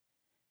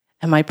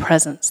and my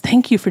presence.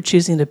 Thank you for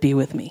choosing to be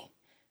with me.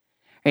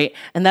 Right?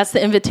 And that's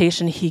the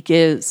invitation he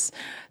gives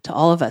to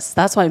all of us.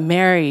 That's why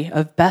Mary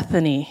of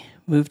Bethany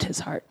moved his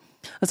heart.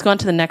 Let's go on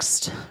to the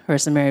next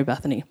verse of Mary of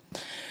Bethany.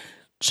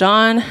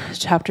 John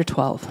chapter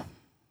 12.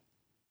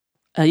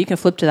 You can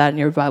flip to that in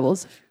your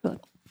Bibles if you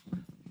want.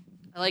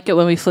 I like it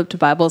when we flip to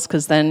Bibles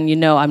because then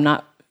I'm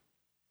not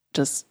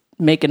just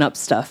making up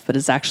stuff, but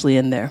it's actually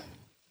in there.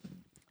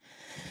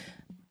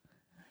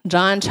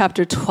 John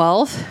chapter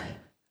 12,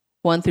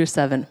 1 through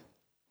 7.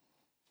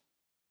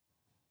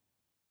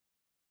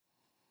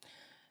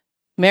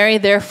 Mary,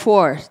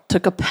 therefore,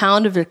 took a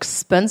pound of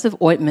expensive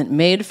ointment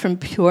made from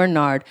pure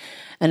nard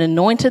and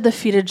anointed the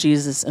feet of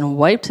Jesus and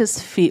wiped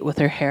his feet with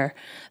her hair.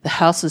 The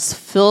house was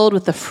filled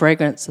with the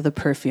fragrance of the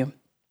perfume.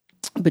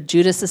 But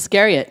Judas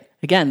Iscariot,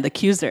 again, the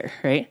accuser,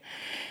 right,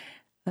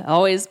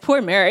 Always,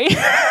 poor Mary.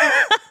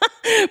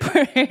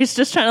 Poor Mary's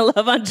just trying to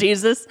love on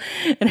Jesus,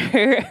 and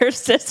her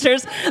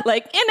sister's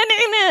like,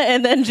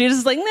 and then Jesus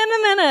is like,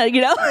 no,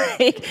 you know,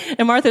 like,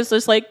 and Martha's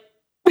just like,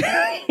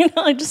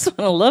 I just want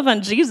to love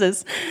on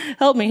Jesus.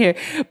 Help me here.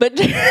 But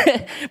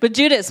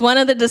Judas, one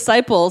of the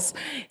disciples,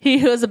 he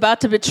who was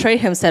about to betray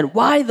him, said,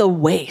 "Why the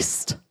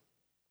waste?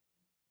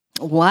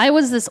 Why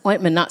was this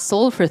ointment not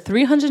sold for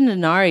 300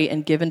 denarii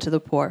and given to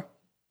the poor?"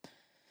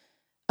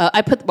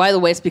 I put "why the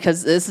waste"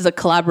 because this is a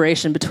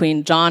collaboration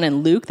between John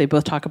and Luke. They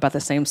both talk about the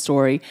same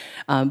story,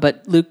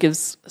 but Luke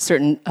gives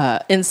certain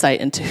insight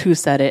into who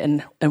said it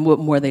and what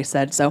more they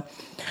said. So,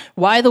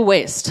 why the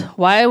waste?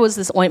 Why was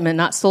this ointment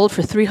not sold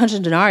for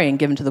 300 denarii and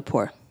given to the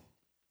poor?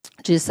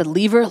 Jesus said,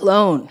 "Leave her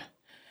alone,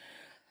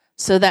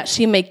 so that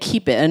she may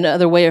keep it."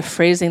 Another way of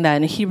phrasing that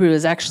in Hebrew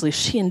is actually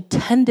she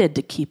intended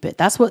to keep it.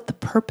 That's what the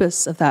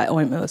purpose of that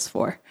ointment was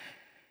for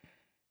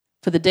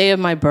the day of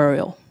my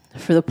burial.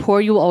 For the poor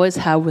you will always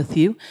have with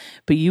you,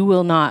 but you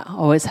will not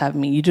always have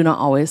me. You do not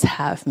always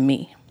have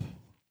me.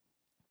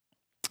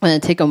 I'm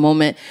going to take a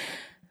moment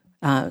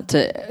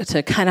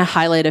to kind of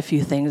highlight a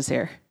few things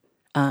here.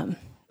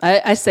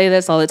 I say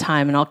this all the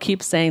time, and I'll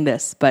keep saying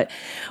this, but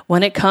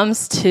when it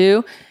comes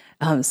to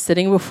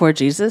sitting before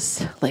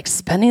Jesus, like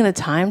spending the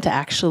time to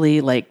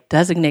actually like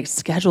designate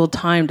scheduled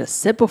time to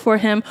sit before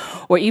him,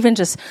 or even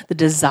just the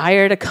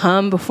desire to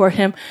come before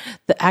him,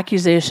 the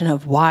accusation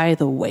of why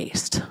the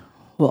waste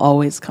will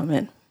always come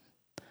in.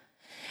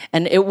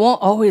 And it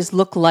won't always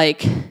look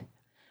like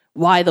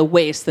why the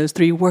waste, those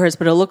three words,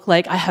 but it'll look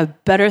like I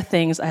have better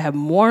things, I have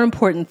more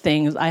important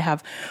things, I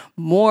have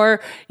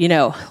more,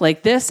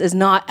 like this is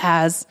not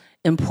as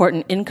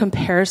important in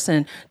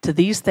comparison to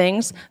these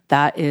things.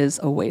 That is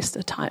a waste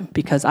of time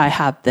because I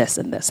have this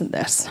and this and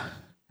this,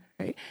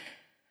 right?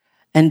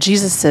 And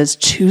Jesus says,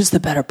 choose the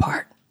better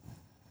part.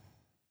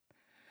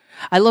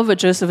 I love what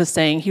Joseph was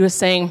saying. He was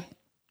saying,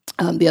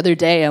 the other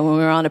day when we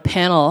were on a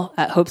panel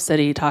at Hope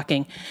City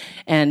talking,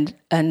 and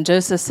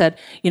Joseph said,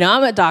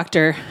 I'm a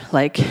doctor,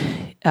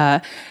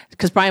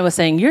 because Brian was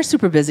saying, you're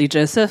super busy,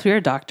 Joseph, you're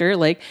a doctor,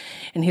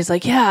 and he's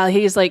like, yeah,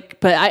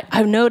 but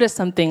I've noticed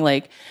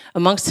something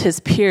amongst his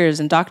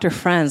peers and doctor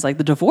friends, the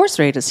divorce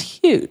rate is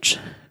huge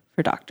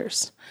for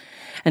doctors.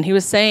 And he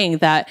was saying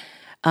that,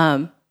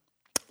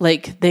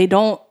 they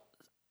don't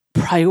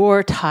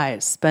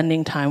prioritize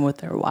spending time with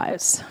their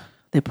wives.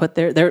 They put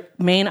their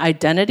main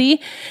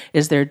identity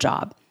is their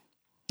job.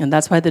 And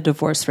that's why the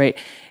divorce rate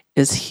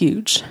is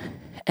huge.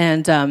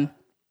 And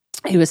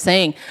he was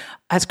saying,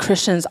 as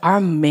Christians,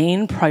 our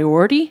main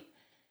priority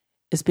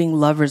is being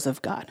lovers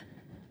of God,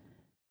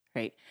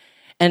 right?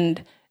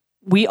 And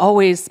we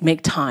always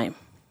make time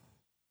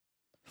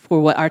for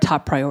what our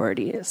top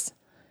priority is.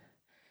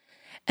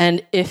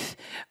 And if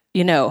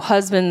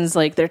husbands,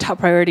 their top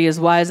priority is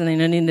wives and they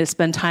don't need to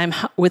spend time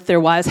with their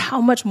wives, how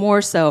much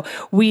more so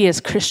we as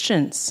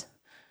Christians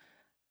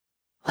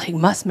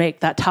must make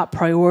that top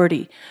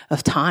priority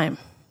of time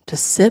to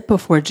sit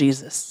before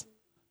Jesus,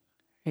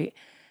 right?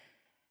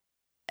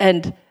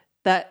 And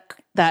that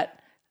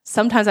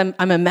sometimes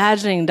I'm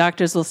imagining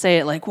doctors will say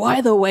it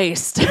why the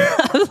waste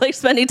of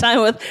spending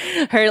time with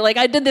her?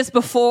 I did this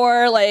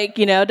before,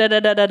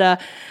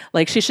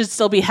 she should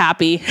still be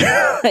happy,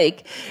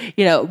 but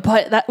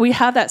that we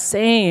have that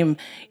same,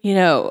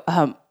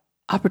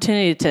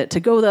 opportunity to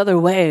go the other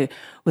way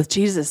with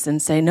Jesus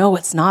and say, no,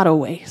 it's not a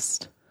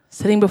waste.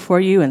 Sitting before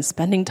you and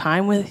spending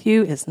time with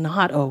you is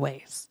not a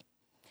waste.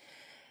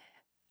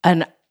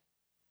 And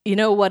you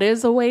know what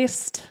is a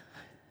waste?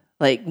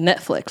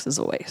 Netflix is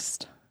a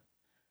waste.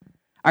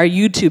 Our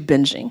YouTube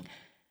binging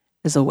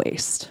is a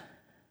waste.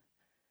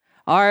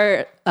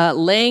 Our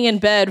laying in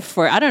bed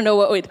for, I don't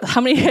know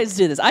how many of you guys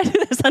do this? I do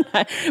this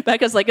sometimes.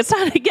 Becca's it's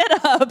time to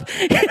get up.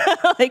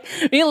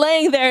 Me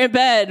laying there in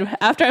bed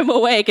after I'm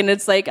awake, and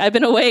it's I've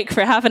been awake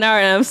for half an hour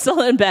and I'm still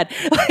in bed.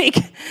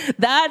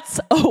 That's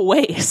a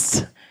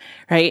waste.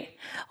 Right?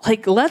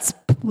 Let's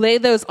lay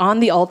those on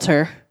the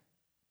altar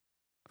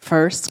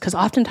first, because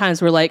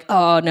oftentimes we're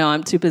oh, no,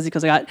 I'm too busy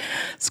because I got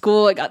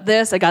school, I got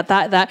this, I got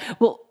that.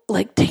 Well,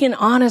 take an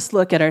honest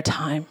look at our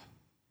time.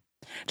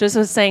 Just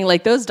was saying,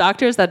 those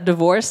doctors that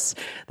divorce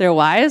their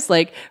wives,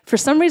 for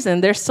some reason,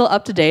 they're still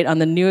up to date on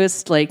the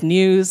newest,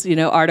 news,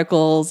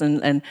 articles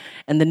and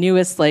the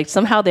newest,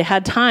 somehow they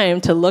had time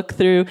to look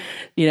through,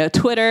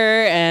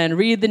 Twitter and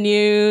read the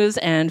news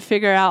and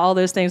figure out all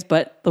those things,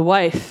 but the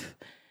wife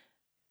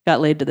got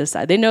laid to the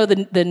side. They know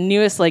the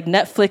newest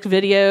Netflix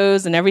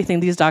videos and everything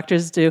these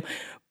doctors do,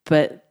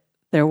 but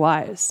their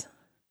wives,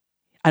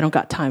 I don't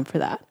got time for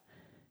that,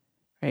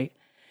 right?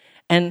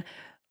 And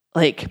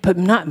but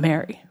not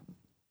Mary.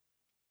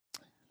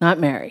 Not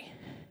Mary.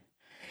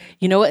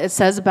 You know what it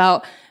says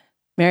about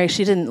Mary?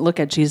 She didn't look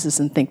at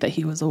Jesus and think that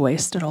he was a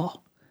waste at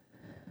all.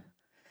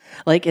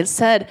 It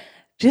said,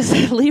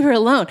 just leave her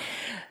alone.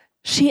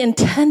 She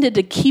intended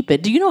to keep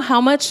it. Do you know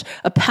how much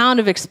a pound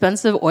of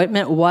expensive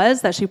ointment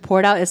was that she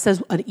poured out? It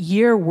says a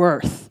year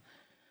worth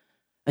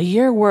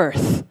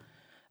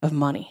of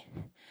money.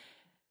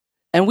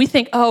 And we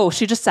think, oh,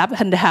 she just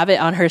happened to have it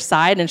on her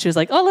side. And she was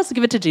like, oh, let's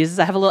give it to Jesus.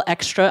 I have a little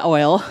extra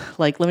oil.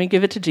 Like, let me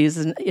give it to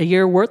Jesus. And a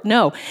year worth.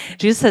 No.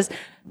 Jesus says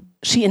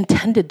she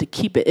intended to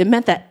keep it. It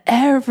meant that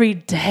every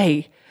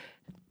day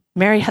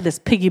Mary had this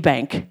piggy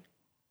bank.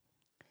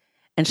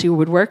 And she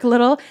would work a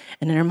little.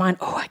 And in her mind,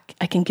 oh,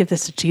 I can give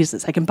this to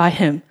Jesus. I can buy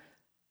him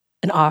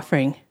an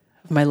offering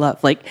of my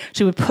love. Like,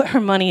 she would put her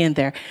money in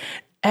there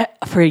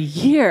for a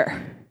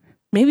year,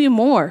 maybe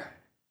more.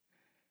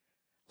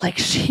 Like,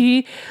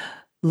 she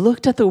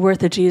looked at the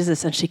worth of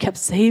Jesus, and she kept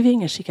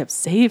saving, and she kept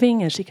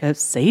saving, and she kept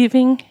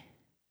saving.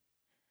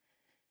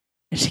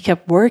 And she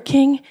kept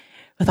working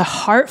with a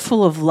heart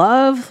full of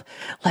love,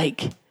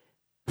 like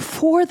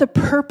for the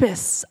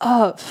purpose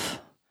of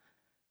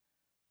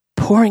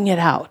pouring it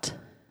out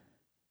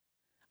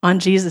on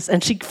Jesus.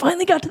 And she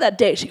finally got to that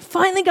day. She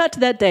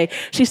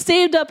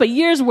saved up a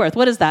year's worth.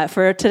 What is that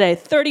for today?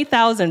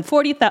 30,000,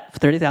 40,000.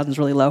 30,000 is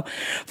really low.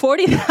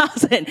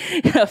 40,000,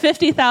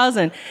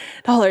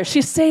 $50,000.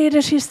 She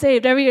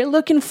saved every year,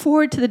 looking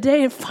forward to the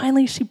day. And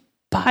finally she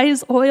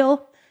buys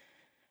oil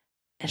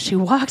and she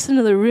walks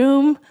into the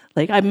room.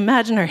 Like, I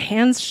imagine her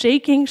hands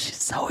shaking.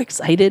 She's so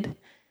excited.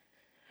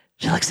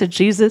 She looks at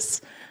Jesus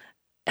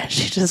and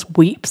she just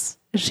weeps.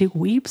 And she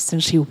weeps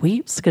and she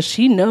weeps because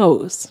she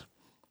knows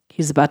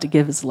he's about to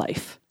give his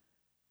life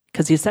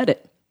because he said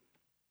it.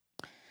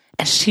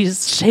 And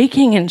she's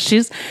shaking and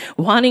she's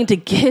wanting to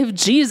give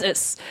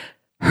Jesus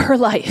her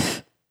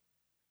life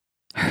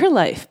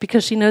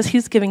because she knows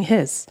he's giving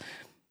his.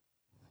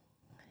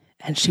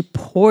 And she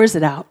pours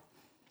it out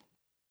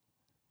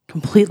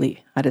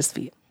completely at his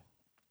feet.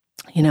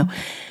 You know,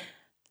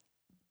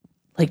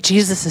 like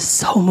Jesus is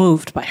so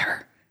moved by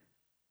her.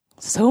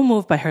 So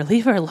moved by her.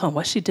 Leave her alone.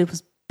 What she did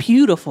was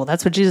beautiful.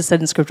 That's what Jesus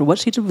said in Scripture. What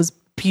she did was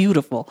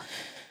beautiful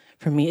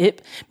for me.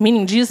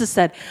 Meaning Jesus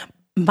said,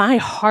 my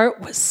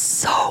heart was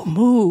so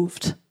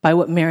moved by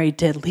what Mary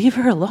did. Leave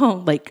her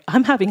alone. Like,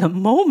 I'm having a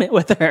moment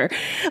with her.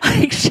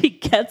 Like, she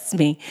gets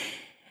me.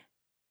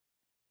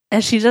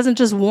 And she doesn't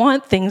just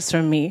want things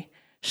from me.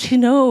 She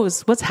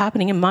knows what's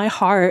happening in my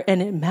heart,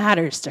 and it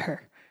matters to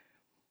her.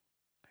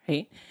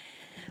 Right?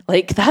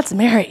 Like, that's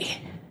Mary.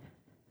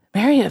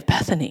 Mary of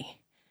Bethany.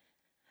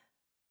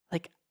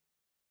 Like,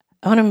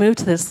 I want to move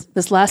to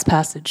this last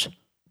passage.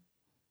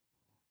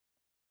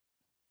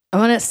 I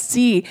want to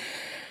see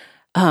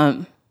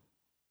another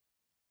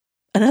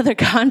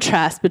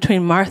contrast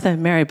between Martha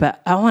and Mary,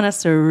 but I want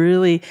us to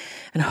really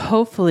and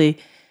hopefully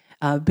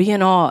be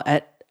in awe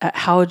at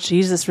how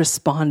Jesus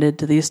responded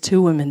to these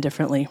two women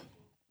differently.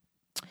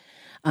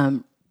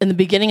 In the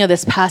beginning of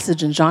this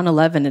passage in John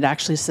 11, it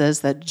actually says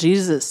that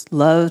Jesus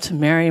loved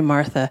Mary,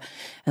 Martha,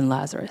 and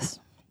Lazarus.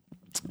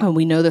 And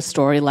we know the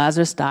story.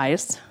 Lazarus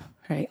dies,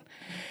 right?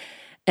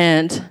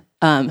 And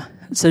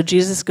so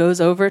Jesus goes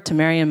over to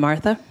Mary and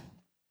Martha.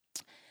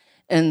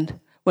 And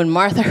when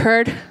Martha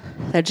heard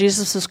that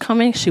Jesus was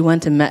coming, she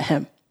went and met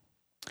him.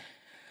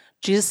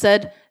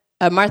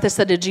 Martha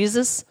said to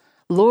Jesus,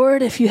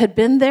 Lord, if you had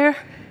been there,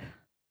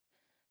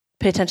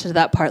 pay attention to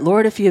that part.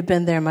 Lord, if you had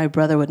been there, my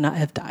brother would not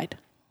have died.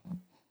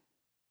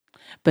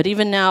 But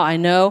even now, I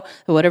know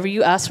that whatever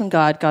you ask from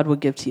God, God will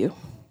give to you.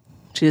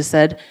 Jesus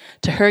said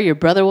to her, your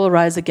brother will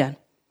rise again.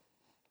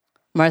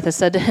 Martha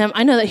said to him,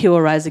 I know that he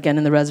will rise again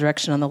in the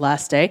resurrection on the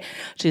last day.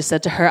 Jesus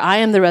said to her, I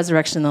am the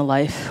resurrection and the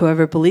life.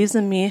 Whoever believes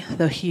in me,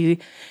 though he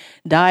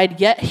died,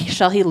 yet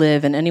shall he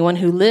live. And anyone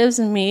who lives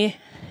in me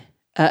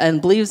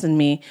and believes in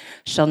me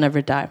shall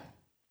never die.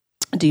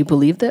 Do you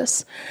believe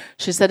this?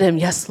 She said to him,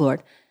 yes,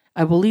 Lord.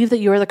 I believe that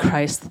you are the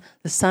Christ,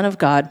 the Son of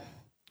God,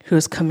 who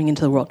is coming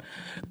into the world.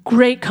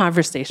 Great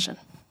conversation.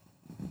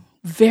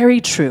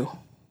 Very true.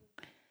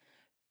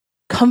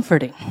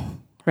 Comforting,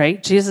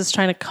 right? Jesus is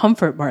trying to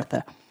comfort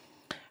Martha,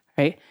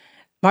 right?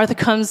 Martha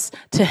comes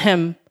to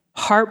him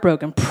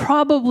heartbroken,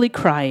 probably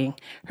crying,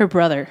 her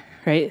brother,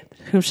 right,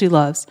 whom she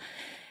loves.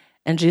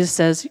 And Jesus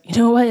says, you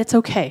know what? It's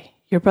okay.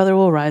 Your brother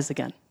will rise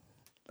again.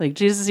 Like,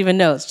 Jesus even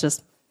knows,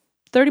 just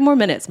 30 more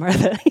minutes,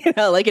 Martha,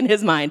 like in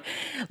his mind,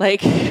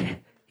 like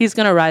he's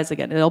going to rise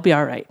again. It'll be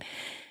all right,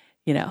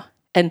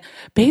 And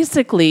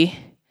basically,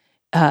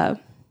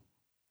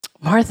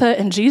 Martha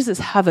and Jesus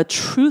have a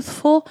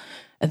truthful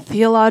and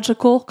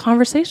theological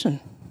conversation,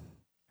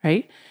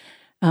 right?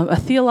 A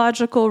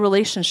theological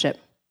relationship.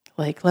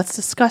 Like, let's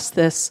discuss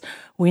this.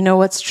 We know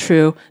what's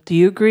true. Do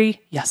you agree?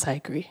 Yes, I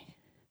agree.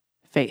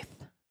 Faith,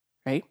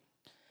 right?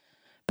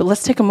 But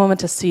let's take a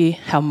moment to see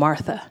how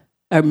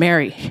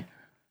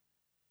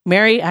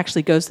Mary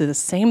actually goes through the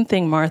same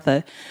thing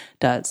Martha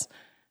does,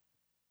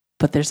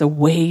 but there's a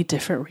way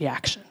different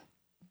reaction.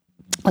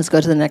 Let's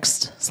go to the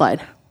next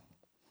slide.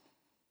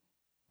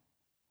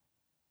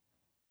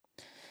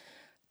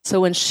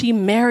 So when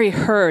Mary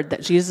heard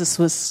that Jesus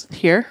was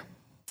here,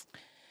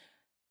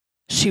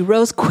 she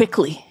rose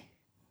quickly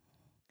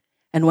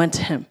and went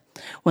to him.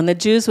 When the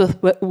Jews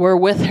were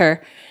with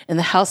her in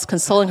the house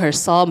consoling her,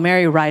 saw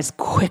Mary rise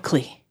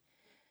quickly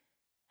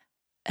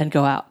and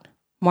go out.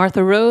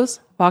 Martha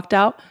rose, walked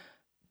out.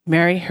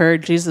 Mary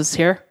heard Jesus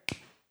here,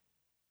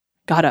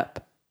 got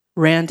up,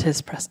 ran to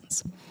his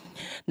presence.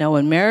 Now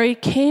when Mary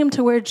came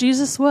to where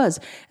Jesus was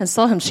and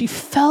saw him, she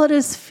fell at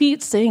his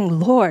feet saying,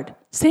 Lord,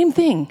 same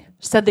thing,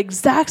 said the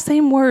exact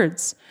same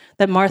words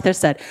that Martha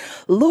said.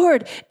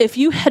 Lord, if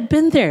you had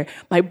been there,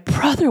 my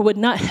brother would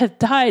not have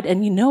died.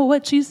 And you know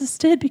what Jesus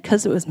did?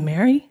 Because it was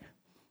Mary.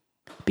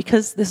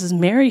 Because this is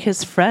Mary,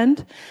 his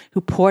friend,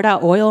 who poured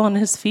out oil on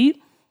his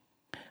feet.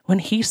 When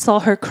he saw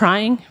her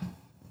crying,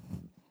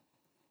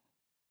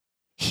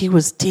 he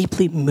was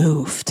deeply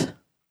moved.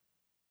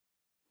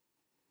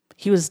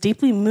 He was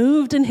deeply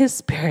moved in his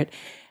spirit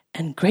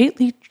and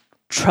greatly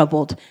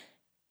troubled,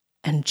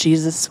 and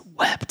Jesus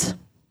wept.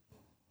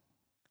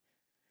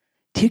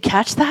 Do you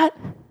catch that?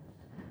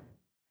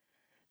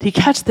 Do you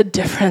catch the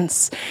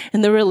difference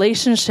in the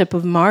relationship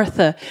of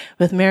Martha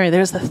with Mary?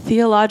 There's a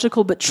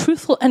theological but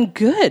truthful and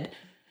good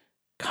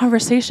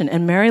conversation.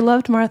 And Mary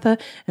loved Martha,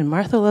 and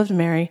Martha loved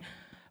Mary.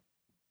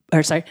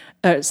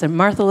 So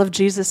Martha loved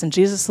Jesus, and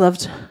Jesus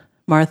loved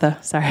Martha.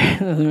 Sorry,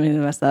 let me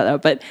mess that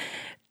up. But,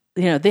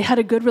 they had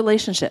a good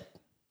relationship,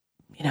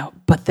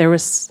 But there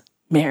was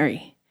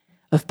Mary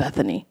of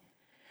Bethany,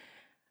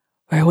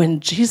 where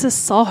when Jesus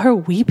saw her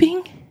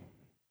weeping,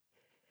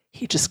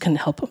 he just couldn't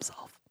help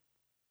himself.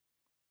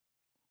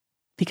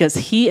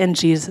 Because she and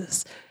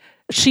Jesus,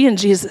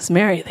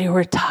 Mary, they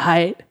were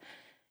tied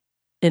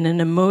in an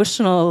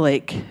emotional,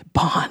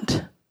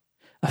 bond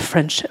of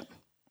friendship.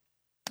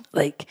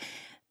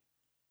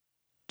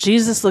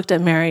 Jesus looked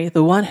at Mary,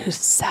 the one who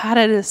sat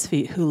at his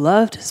feet, who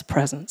loved his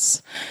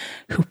presence,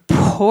 who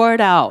poured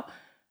out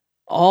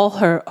all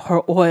her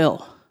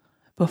oil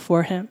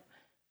before him,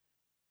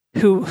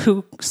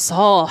 who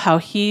saw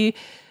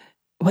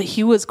what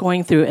he was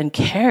going through and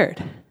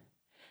cared.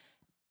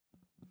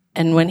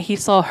 And when he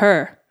saw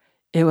her,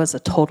 it was a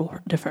total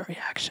different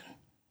reaction.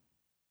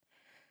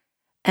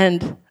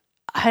 And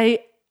I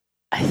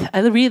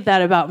read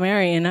that about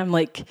Mary, and I'm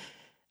like,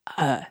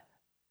 God,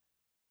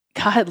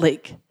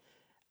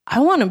 I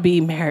want to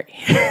be Mary.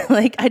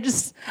 I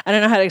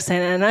don't know how to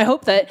explain it. And I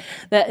hope that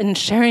in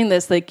sharing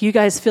this, you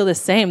guys feel the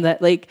same,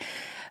 that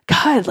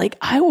God,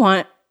 I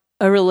want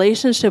a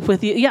relationship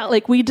with you. Yeah,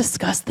 we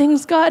discuss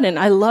things, God, and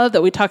I love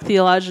that we talk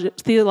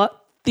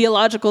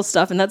theological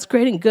stuff, and that's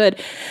great and good.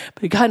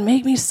 But God,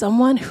 make me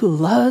someone who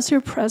loves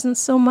your presence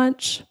so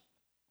much,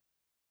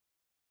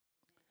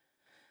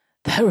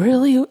 that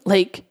really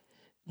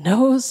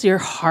knows your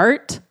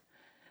heart,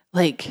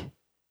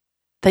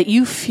 that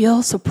you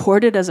feel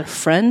supported as a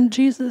friend,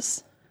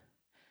 Jesus.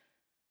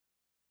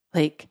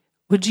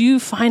 Would you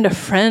find a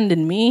friend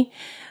in me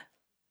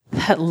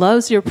that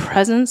loves your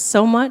presence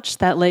so much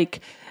that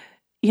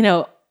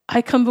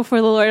I come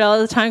before the Lord all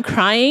the time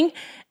crying,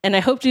 and I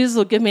hope Jesus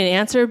will give me an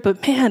answer,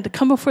 but man, to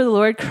come before the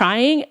Lord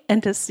crying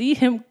and to see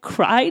him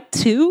cry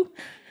too,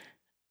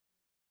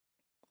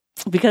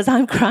 because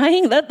I'm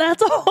crying,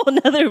 that's a whole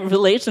nother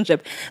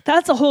relationship.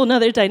 That's a whole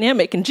nother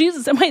dynamic. And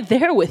Jesus, am I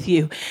there with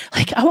you?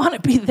 I want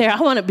to be there.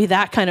 I want to be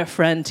that kind of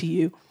friend to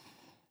you.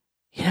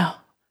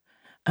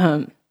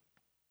 And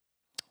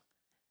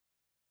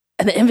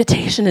the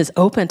invitation is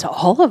open to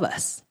all of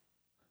us.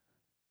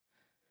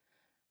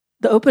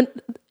 The open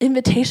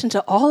invitation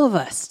to all of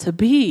us to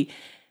be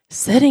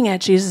sitting at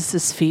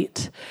Jesus'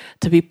 feet,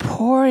 to be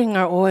pouring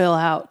our oil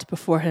out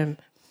before him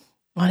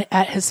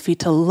at his feet,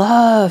 to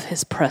love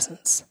his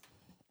presence.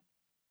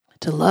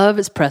 To love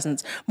his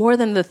presence more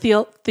than the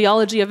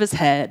theology of his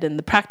head and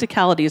the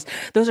practicalities.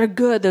 Those are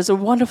good. Those are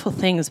wonderful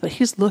things. But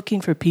he's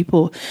looking for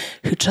people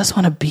who just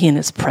want to be in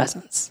his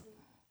presence.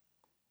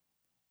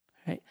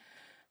 Right?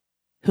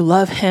 Who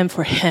love him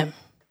for him,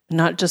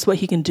 not just what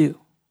he can do.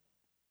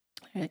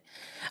 Right?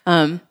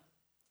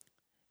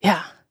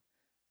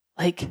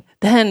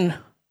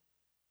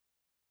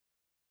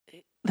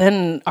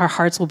 Then our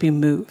hearts will be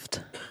moved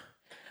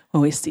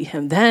when we see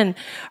him. Then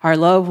our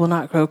love will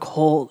not grow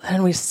cold.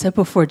 Then we sit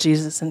before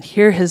Jesus and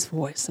hear his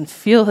voice and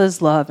feel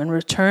his love and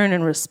return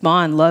and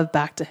respond love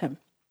back to him.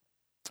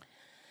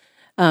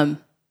 I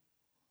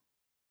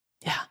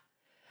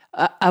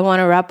want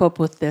to wrap up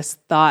with this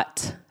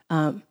thought.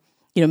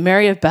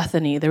 Mary of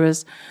Bethany, there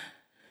was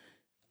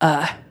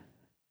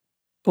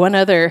one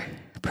other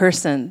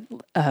person,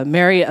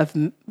 Mary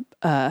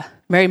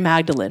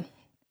Magdalene.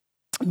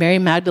 Mary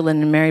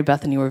Magdalene and Mary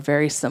Bethany were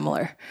very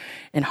similar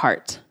in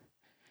heart.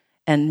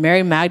 And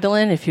Mary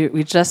Magdalene,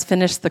 we just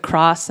finished the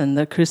cross and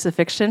the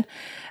crucifixion,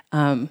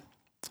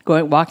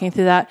 walking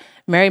through that,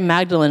 Mary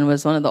Magdalene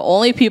was one of the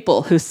only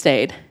people who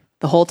stayed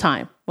the whole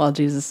time while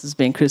Jesus was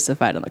being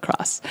crucified on the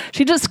cross.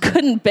 She just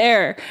couldn't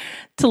bear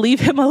to leave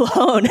him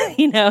alone,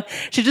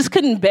 She just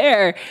couldn't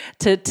bear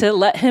to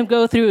let him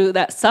go through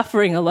that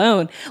suffering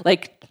alone.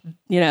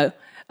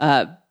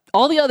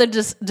 All the other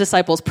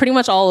disciples, pretty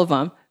much all of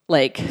them,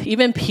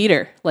 even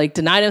Peter,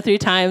 denied him 3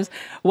 times,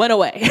 went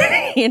away,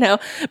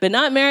 but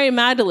not Mary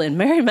Magdalene.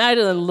 Mary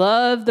Magdalene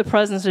loved the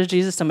presence of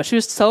Jesus so much. She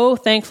was so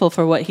thankful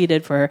for what he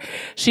did for her.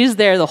 She's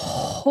there the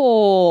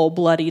whole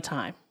bloody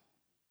time.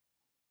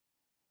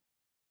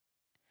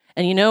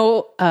 And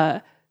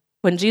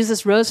when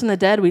Jesus rose from the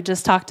dead, we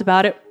just talked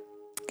about it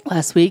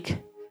last week.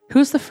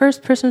 Who's the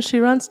first person she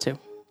runs to?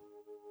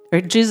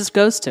 Or Jesus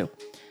goes to?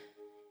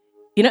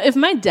 You know, if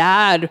my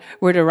dad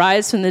were to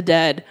rise from the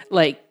dead,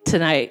 like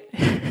tonight,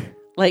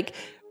 like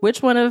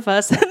which one of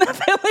us and the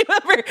family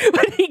member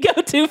would he go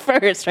to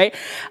first, right?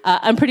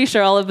 I'm pretty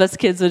sure all of us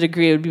kids would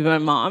agree it would be my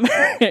mom,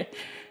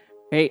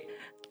 right?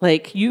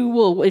 Like you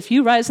will, if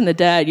you rise from the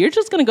dead, you're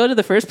just going to go to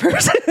the first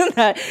person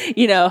that,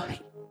 you know,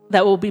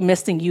 that will be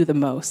missing you the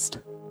most.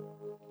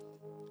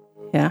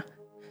 Yeah.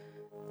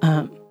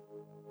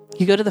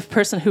 You go to the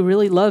person who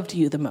really loved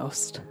you the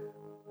most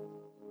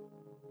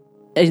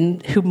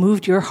and who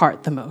moved your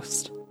heart the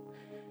most.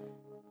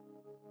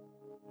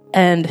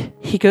 And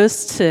he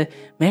goes to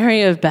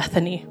Mary of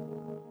Bethany,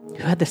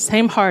 who had the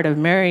same heart of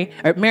Mary,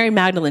 or Mary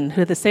Magdalene, who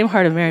had the same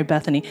heart of Mary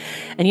Bethany.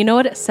 And you know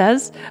what it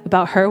says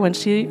about her when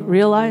she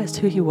realized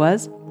who he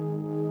was?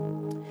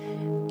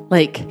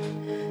 Like,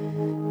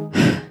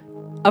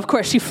 of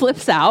course, she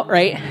flips out,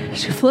 right?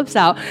 She flips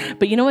out.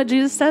 But you know what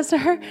Jesus says to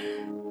her?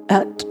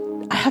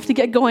 I have to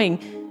get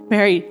going.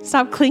 Mary,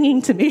 stop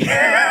clinging to me.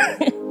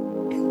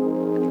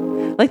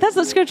 Like, that's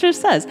what scripture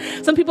says.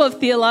 Some people have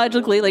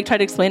theologically, like, tried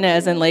to explain it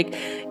as in, like,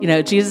 you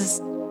know,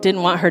 Jesus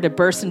didn't want her to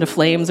burst into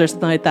flames or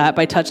something like that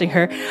by touching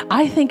her.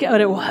 I think what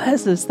it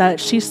was is that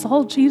she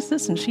saw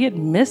Jesus and she had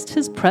missed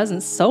his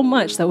presence so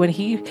much that when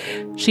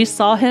she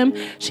saw him,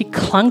 she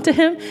clung to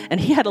him,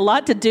 and he had a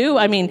lot to do.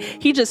 I mean,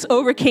 he just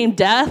overcame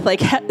death. Like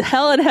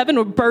hell and heaven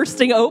were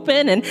bursting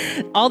open, and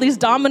all these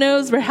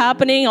dominoes were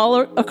happening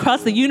all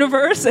across the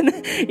universe. And,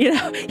 you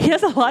know, he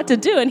has a lot to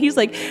do. And he's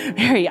like,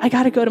 Mary, I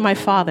got to go to my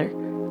Father.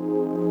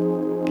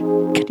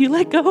 Can you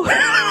let go?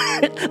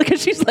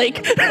 Because she's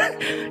like,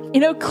 you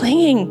know,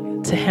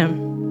 clinging to him.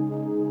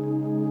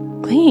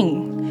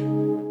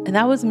 Clinging. And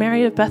that was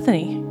Mary of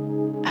Bethany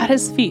at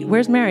his feet.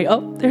 Where's Mary?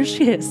 Oh, there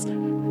she is.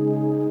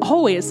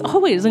 Always.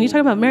 When you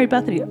talk about Mary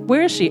Bethany,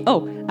 where is she?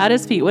 Oh, at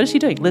his feet. What is she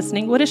doing?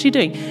 Listening. What is she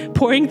doing?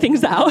 Pouring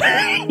things out,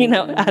 you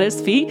know, at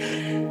his feet.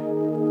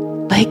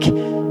 Like,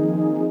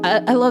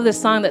 I love this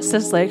song that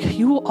says, like,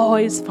 you will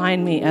always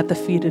find me at the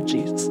feet of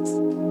Jesus.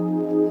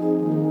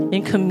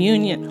 In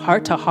communion,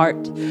 heart to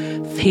heart,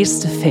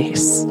 face to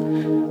face.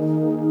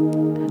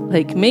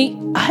 Like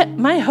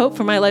my hope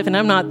for my life, and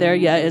I'm not there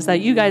yet, is that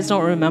you guys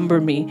don't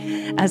remember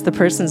me as the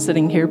person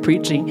sitting here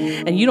preaching,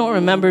 and you don't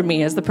remember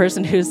me as the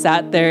person who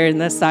sat there in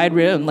the side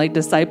room, like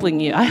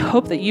discipling you. I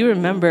hope that you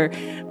remember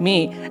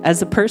me as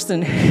the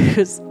person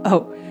who's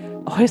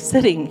always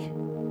sitting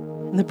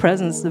in the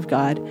presence of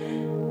God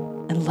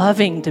and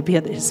loving to be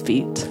at his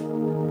feet.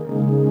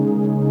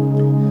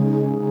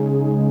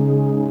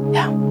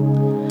 Yeah.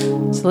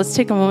 So let's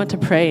take a moment to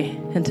pray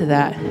into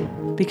that,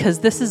 because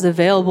this is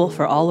available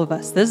for all of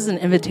us. This is an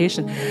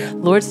invitation. The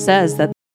Lord says that